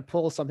Noakes is going to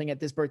pull something at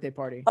this birthday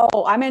party.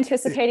 Oh, I'm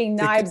anticipating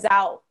Knives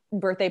Out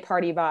birthday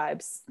party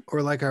vibes.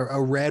 Or like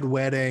a red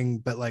wedding,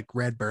 but like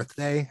red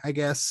birthday, I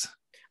guess.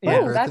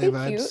 Yeah, oh, that'd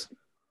be cute.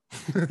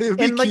 It'd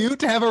be cute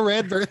to have a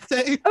red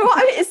birthday. Oh,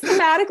 I mean, it's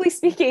thematically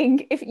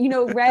speaking, if you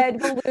know, red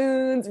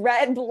balloons,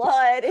 red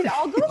blood, it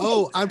all goes.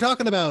 Oh, I'm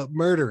talking about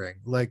murdering,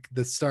 like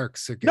the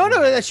Starks are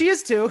No, she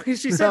is too.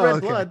 She said red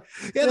blood.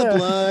 Yeah, the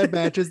blood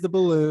matches the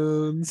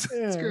balloons.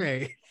 Yeah. It's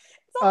great.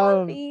 It's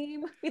all a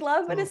theme. We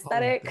love an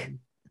aesthetic.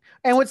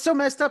 And what's so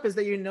messed up is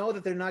that you know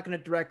that they're not going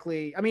to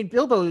directly. I mean,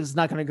 Bilbo is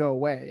not going to go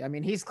away. I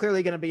mean, he's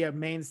clearly going to be a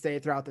mainstay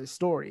throughout this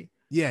story.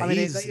 Yeah, I mean,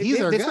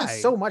 he's our guy.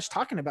 So much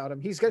talking about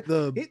him. He's good.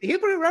 He'll be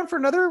around for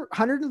another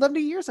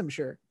 111 years, I'm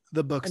sure.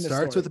 The book in the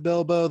starts story. with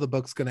Bilbo. The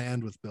book's going to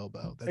end with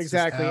Bilbo. That's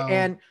Exactly. just how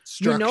And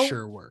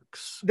structure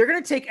works. they're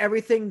gonna take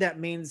everything that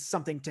means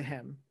something to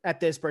him at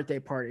this birthday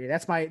party.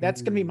 That's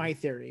gonna be my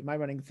theory, my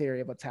running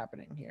theory of what's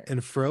happening here. And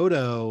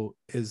Frodo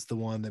is the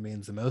one that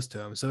means the most to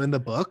him. So in the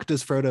book,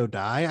 does Frodo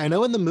die? I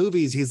know in the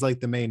movies he's like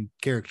the main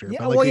character. Yeah,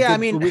 but like well, yeah, I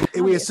mean,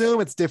 we assume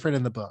it's different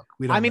in the book.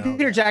 We don't. I mean, know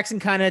Peter that. Jackson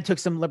kind of took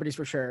some liberties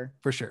for sure.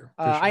 For sure.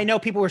 I know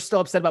people were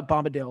still upset about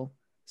Bombadil.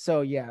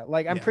 So yeah,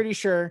 like I'm Yeah. pretty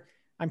sure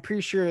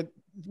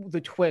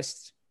the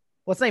twist.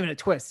 Well, it's not even a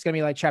twist. It's gonna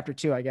be like chapter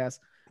 2, I guess.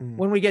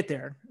 When we get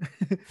there.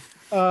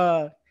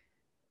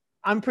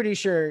 I'm pretty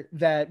sure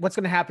that what's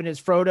gonna happen is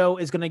Frodo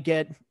is gonna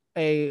get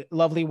a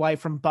lovely wife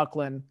from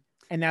Buckland,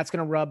 and that's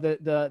gonna rub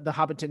the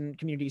Hobbiton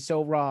community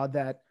so raw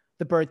that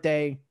the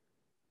birthday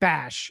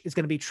bash is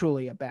gonna be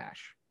truly a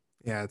bash.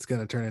 Yeah, it's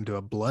gonna turn into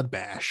a blood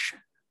bash.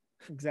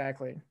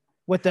 Exactly.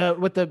 With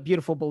the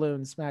beautiful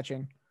balloons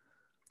matching.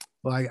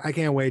 Well, I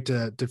can't wait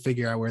to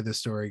figure out where this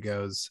story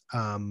goes.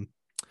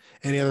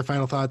 Any other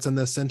final thoughts on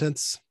this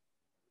sentence?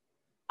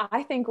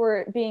 I think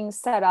we're being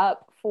set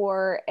up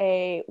for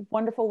a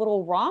wonderful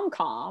little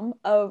rom-com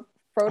of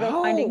Frodo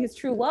finding his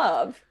true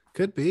love.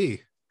 Could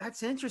be.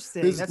 That's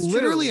interesting. There's That's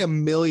literally true. a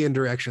million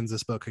directions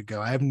this book could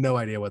go. I have no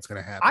idea what's going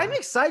to happen. I'm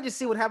excited to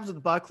see what happens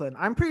with Buckland.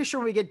 I'm pretty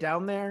sure when we get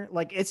down there,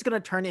 like it's gonna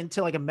turn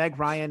into like a Meg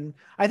Ryan.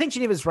 I think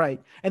Geneva's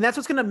right, and that's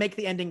what's gonna make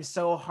the ending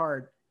so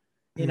hard.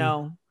 You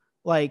know,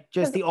 like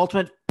just the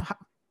ultimate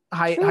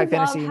high True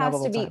fantasy love novel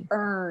has of to all be time.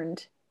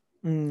 earned,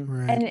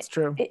 Right. and It's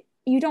true.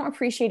 you don't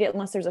appreciate it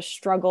unless there's a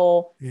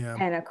struggle Yeah.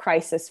 and a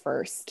crisis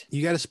first.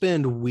 You got to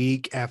spend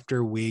week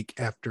after week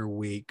after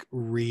week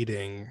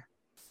reading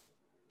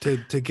to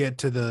get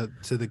to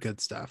the good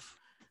stuff.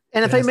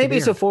 And if It I has may to be be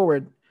so earned.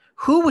 forward,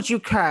 who would you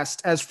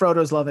cast as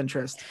Frodo's love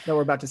interest that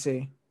we're about to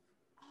see?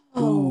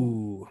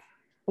 Ooh,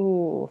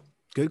 Ooh.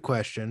 good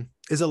question.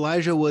 Is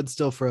Elijah Wood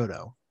still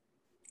Frodo?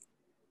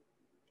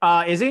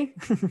 Is he?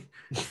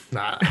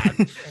 Nah,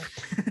 I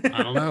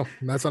don't know.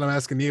 That's what I'm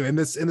asking you. In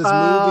this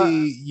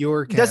movie,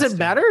 you're Does it casting.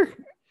 matter?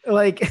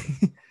 Like,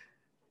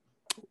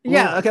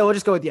 yeah. Well, Okay, we'll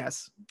just go with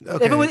yes.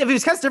 Okay. If it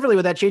was cast differently,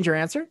 would that change your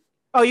answer?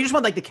 Oh, you just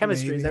want like the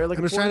chemistry. Maybe. Is that what you're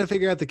looking I'm just for? trying to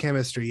figure out the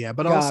chemistry, yeah.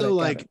 But Got also, it, got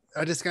like, it.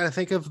 I just got to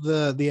think of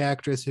the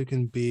actress who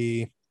can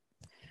be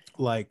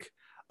like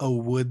a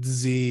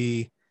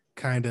woodsy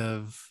kind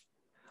of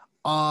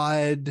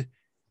odd,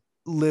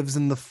 lives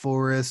in the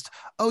forest.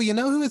 Oh, you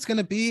know who it's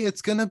gonna be?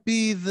 It's gonna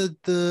be the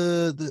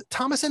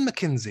Thomasin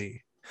McKenzie.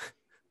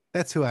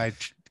 That's who I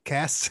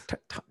cast.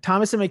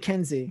 Thomas and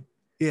Mackenzie.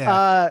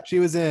 Yeah, she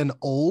was in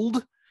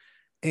Old.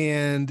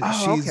 And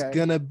she's okay.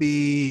 gonna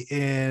be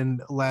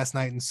in Last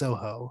Night in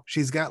Soho.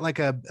 She's got like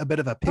a bit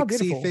of a pixie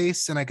beautiful.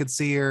 face, and I could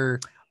see her.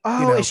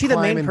 Oh, is she the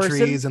main climbing person?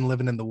 trees and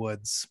living in the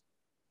woods.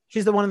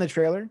 She's the one in the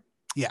trailer.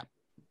 Yeah.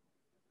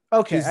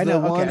 Okay, She's I know.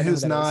 the one okay, I know who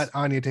who's that not is.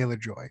 Anya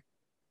Taylor-Joy.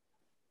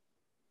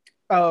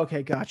 Oh,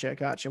 okay, gotcha.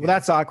 Well, Yeah.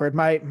 that's awkward.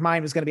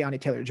 Mine was gonna be Anya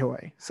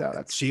Taylor-Joy, so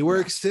that's She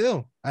works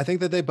too. I think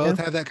that they both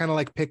have that kind of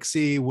like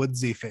pixie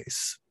woodsy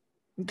face.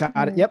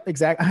 got it. Yep,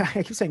 exactly.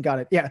 I keep saying got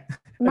it. Yeah.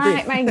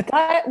 My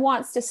gut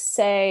wants to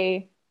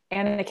say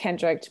Anna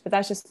Kendrick, but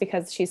that's just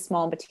because she's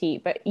small and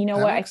petite. But you know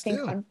That what? I works think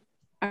too.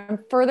 on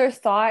further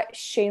thought,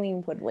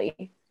 Shailene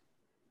Woodley.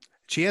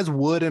 She has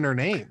wood in her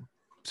name,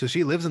 so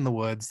she lives in the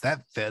woods.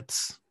 That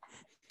fits.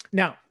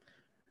 Now,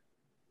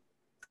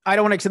 I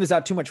don't want to extend this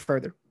out too much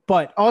further,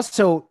 but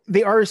also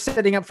they are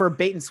setting up for a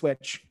bait and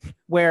switch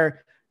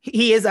where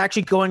he is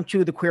actually going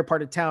to the queer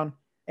part of town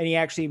and he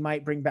actually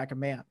might bring back a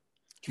man.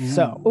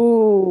 So,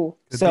 Ooh.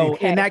 Could so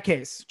be. in that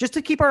case, just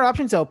to keep our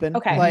options open,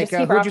 Okay, like just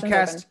keep who our would you options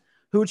cast? open.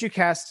 Who would you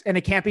cast? And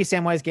it can't be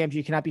Samwise Gamgee.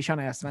 You cannot be Sean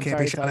Astin. I'm Can't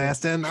sorry be to Sean tell you.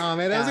 Astin. Oh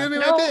man, that was Yeah. gonna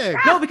be No. my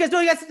pick. No, because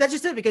that's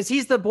just it. Because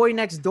he's the boy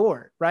next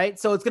door, right?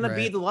 So it's gonna be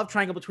Right. the love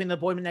triangle between the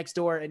boy next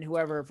door and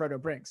whoever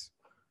Frodo brings,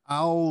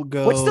 I'll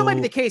go. which still might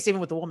be the case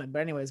even with the woman. But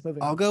anyways,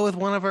 moving. I'll on. go with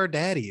one of our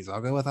daddies. I'll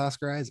go with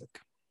Oscar Isaac.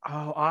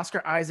 Oh,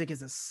 Oscar Isaac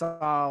is a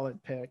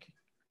solid pick.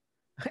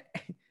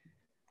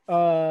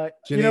 Geneva,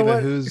 you know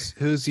what?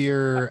 who's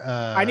your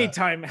I need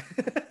time.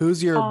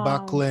 who's your Um,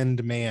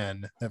 Buckland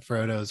man that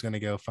Frodo's gonna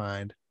go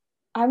find?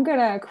 I'm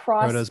gonna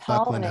cross Frodo's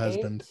Buckland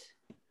husband.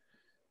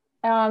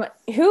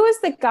 Who is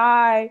the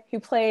guy who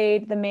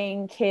played the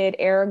main kid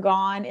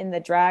Aragon in the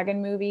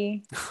Dragon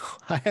movie?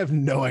 I have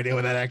no idea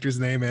what that actor's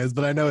name is,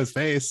 but I know his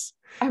face.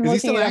 I'm Is he looking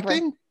still it up right-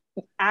 acting?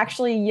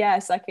 Actually,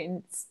 yes, I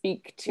can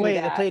speak to Wait,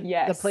 that.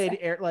 Yes, that played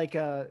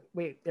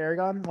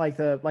Aragon, like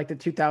the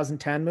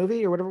 2010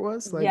 movie or whatever it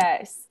was. Like,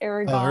 yes,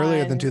 Aragon. Oh,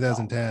 earlier than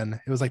 2010.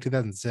 It was like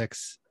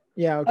 2006.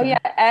 Yeah. Oh Okay.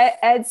 yeah,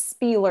 Ed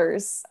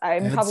Spielers.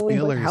 I'm Ed probably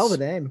Spielers. Hell of a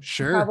name.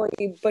 Sure.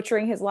 probably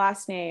butchering his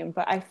last name,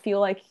 but I feel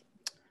like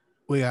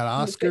We got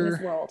he would fit in this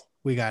Oscar. world.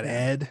 We got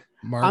Ed.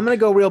 Mark. I'm gonna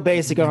go real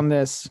basic on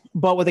this,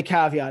 but with a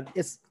caveat.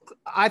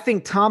 I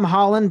think Tom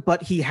Holland,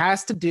 but he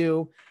has to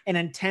do an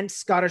intense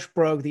Scottish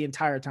brogue the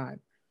entire time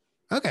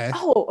Okay.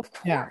 Oh, of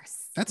course. Yeah.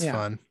 That's yeah.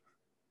 fun.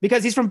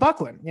 because he's from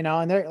Buckland,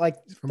 and they're like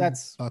From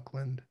that's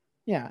Buckland.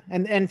 yeah.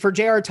 And for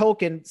J.R.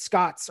 Tolkien,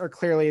 Scots are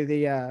clearly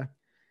the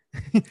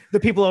the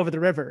people over the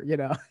river,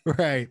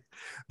 Right.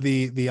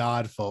 The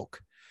odd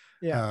folk.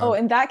 Yeah.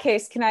 In that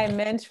case, can I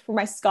amend for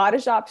my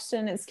Scottish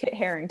option is Kit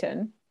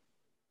Harington?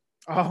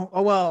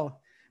 Oh well.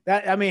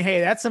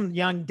 Hey, that's some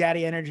young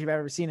daddy energy if I've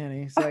ever seen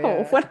any. So,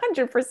 yeah.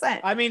 100%.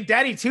 I mean,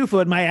 Daddy Two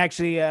Foot might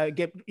actually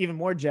get even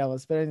more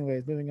jealous. But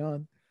anyways, moving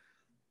on.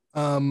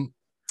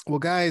 Well,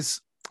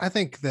 guys, I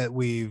think that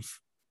we've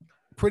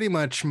pretty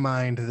much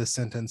mined the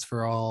sentence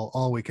for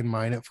all we can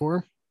mine it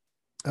for.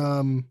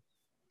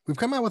 We've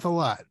come out with a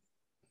lot.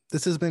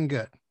 This has been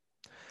good.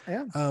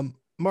 Yeah.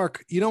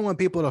 Mark, you don't want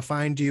people to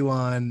find you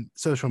on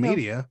social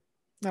media.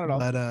 Not at all.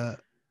 But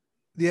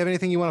do you have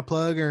anything you want to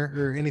plug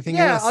or anything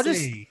you want to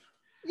say?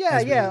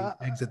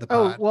 Exit the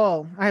pod. Oh,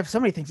 well, I have so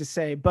many things to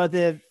say, but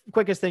the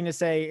quickest thing to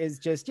say is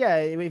just,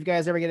 if you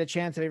guys ever get a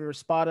chance, if you ever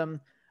spot them,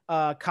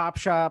 Cop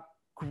Shop,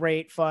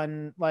 great,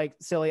 fun, like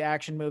silly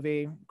action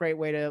movie. Great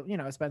way to,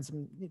 spend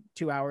some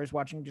 2 hours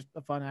watching just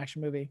a fun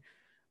action movie.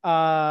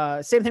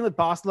 Same thing with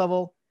Boss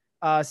Level.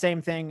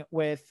 Same thing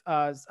with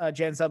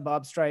Jan Sub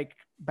Bob Strike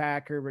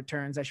Back or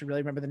Returns. I should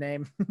really remember the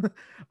name.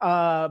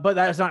 But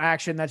that is not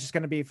action. That's just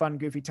going to be a fun,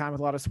 goofy time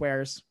with a lot of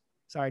swears.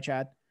 Sorry,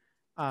 Chad.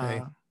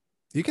 Hey.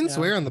 You can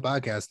swear on the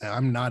podcast now.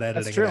 I'm not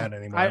editing it out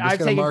anymore. I've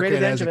taken great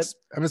advantage of it.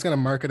 I'm just going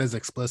to mark it as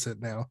explicit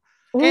now.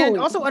 And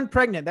also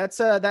Unpregnant.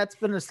 That's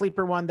been a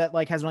sleeper one that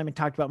hasn't really been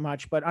talked about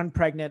much. But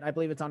Unpregnant, I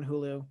believe it's on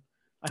Hulu.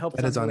 I hope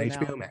it's on Hulu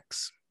HBO now.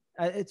 Max.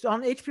 It's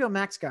on HBO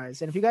Max,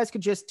 guys. And if you guys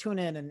could just tune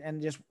in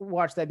and just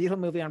watch that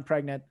beautiful movie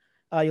Unpregnant,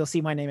 you'll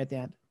see my name at the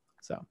end.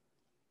 So.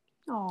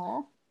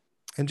 Aww.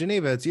 And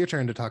Geneva, it's your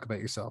turn to talk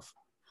about yourself.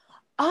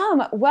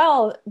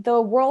 Well, the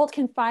world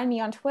can find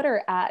me on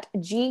Twitter at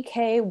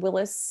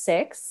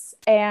GKWillis6.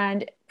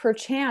 And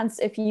perchance,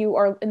 if you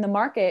are in the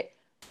market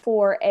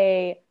for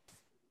a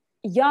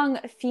young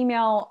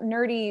female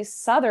nerdy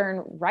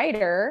Southern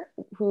writer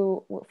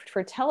who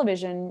for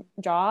television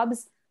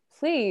jobs,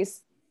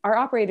 please, our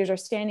operators are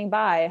standing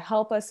by.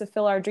 Help us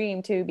fulfill our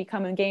dream to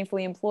become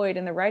gainfully employed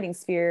in the writing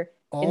sphere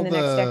in the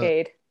next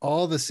decade.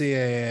 All the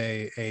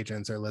CAA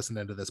agents are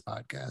listening to this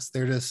podcast.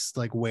 They're just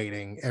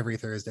waiting every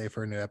Thursday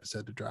for a new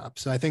episode to drop.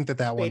 So I think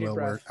that one will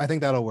work. I think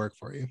that'll work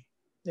for you.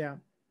 Yeah.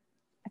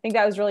 I think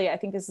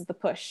this is the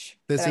push.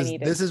 This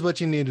is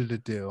what you needed to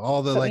do.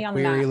 All the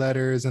query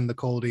letters and the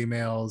cold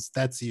emails,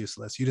 that's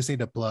useless. You just need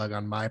to plug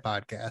on my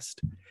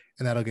podcast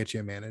and that'll get you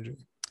a manager.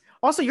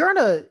 Also, you're on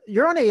a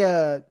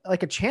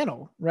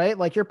channel,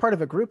 right? You're part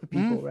of a group of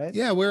people, right?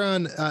 Yeah, we're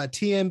on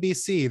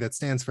TMBC. That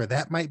stands for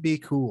That Might Be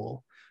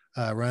Cool.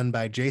 Run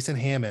by Jason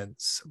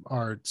Hammonds,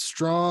 our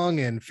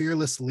strong and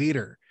fearless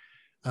leader.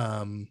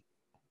 You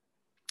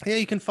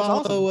can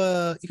follow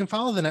awesome. You can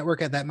follow the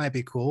network at That Might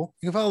Be Cool.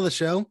 You can follow the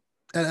show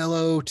at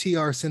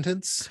LOTR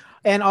Sentence.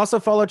 And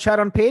also follow Chad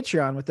on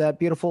Patreon with that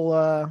beautiful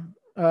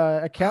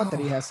account that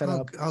he has set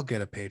up. I'll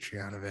get a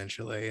Patreon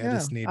eventually. I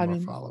just need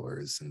more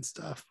followers and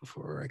stuff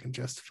before I can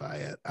justify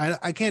it.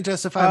 I can't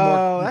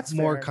justify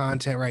more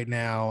content right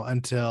now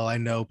until I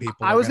know people.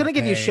 I was going to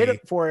give you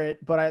shit for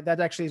it, but that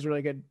actually is a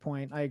really good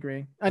point. I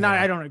agree. And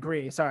I don't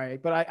agree. Sorry,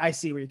 but I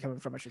see where you're coming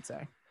from, I should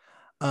say.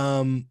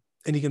 And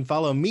you can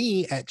follow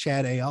me at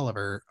Chad A.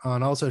 Oliver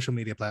on all social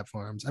media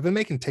platforms. I've been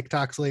making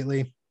TikToks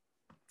lately.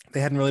 They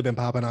hadn't really been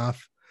popping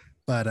off,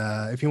 but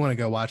if you want to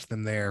go watch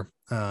them there,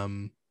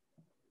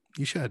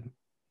 you should.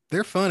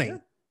 They're funny. Yeah.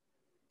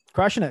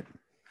 Crushing it.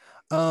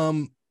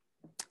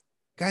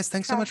 Guys,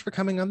 thanks so much for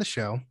coming on the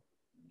show.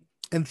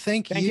 And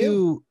thank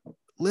you,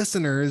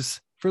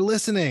 listeners, for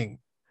listening.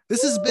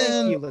 This has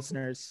been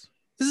listeners.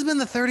 This has been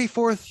the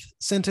 34th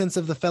sentence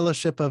of the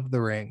Fellowship of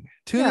the Ring.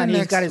 Tune in next week.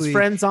 He's got his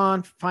friends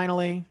on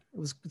finally. It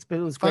was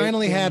great.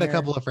 Finally had a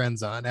couple of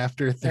friends on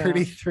after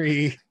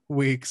 33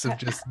 weeks of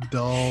just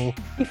dull.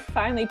 He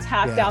finally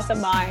tapped out the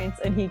mines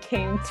and he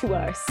came to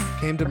us.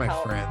 Came to my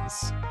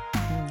friends.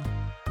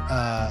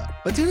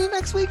 But tune in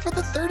next week for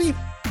the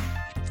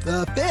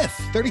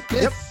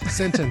 35th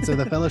sentence of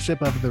the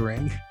Fellowship of the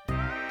Ring.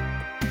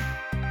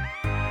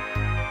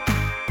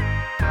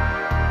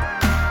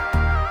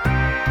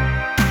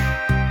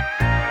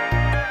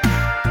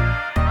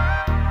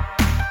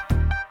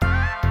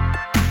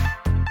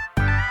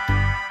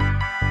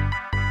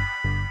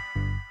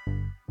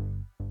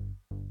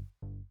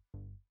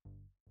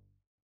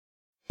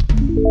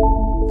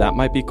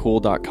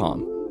 Thatmightbecool.com.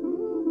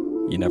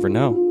 You never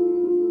know.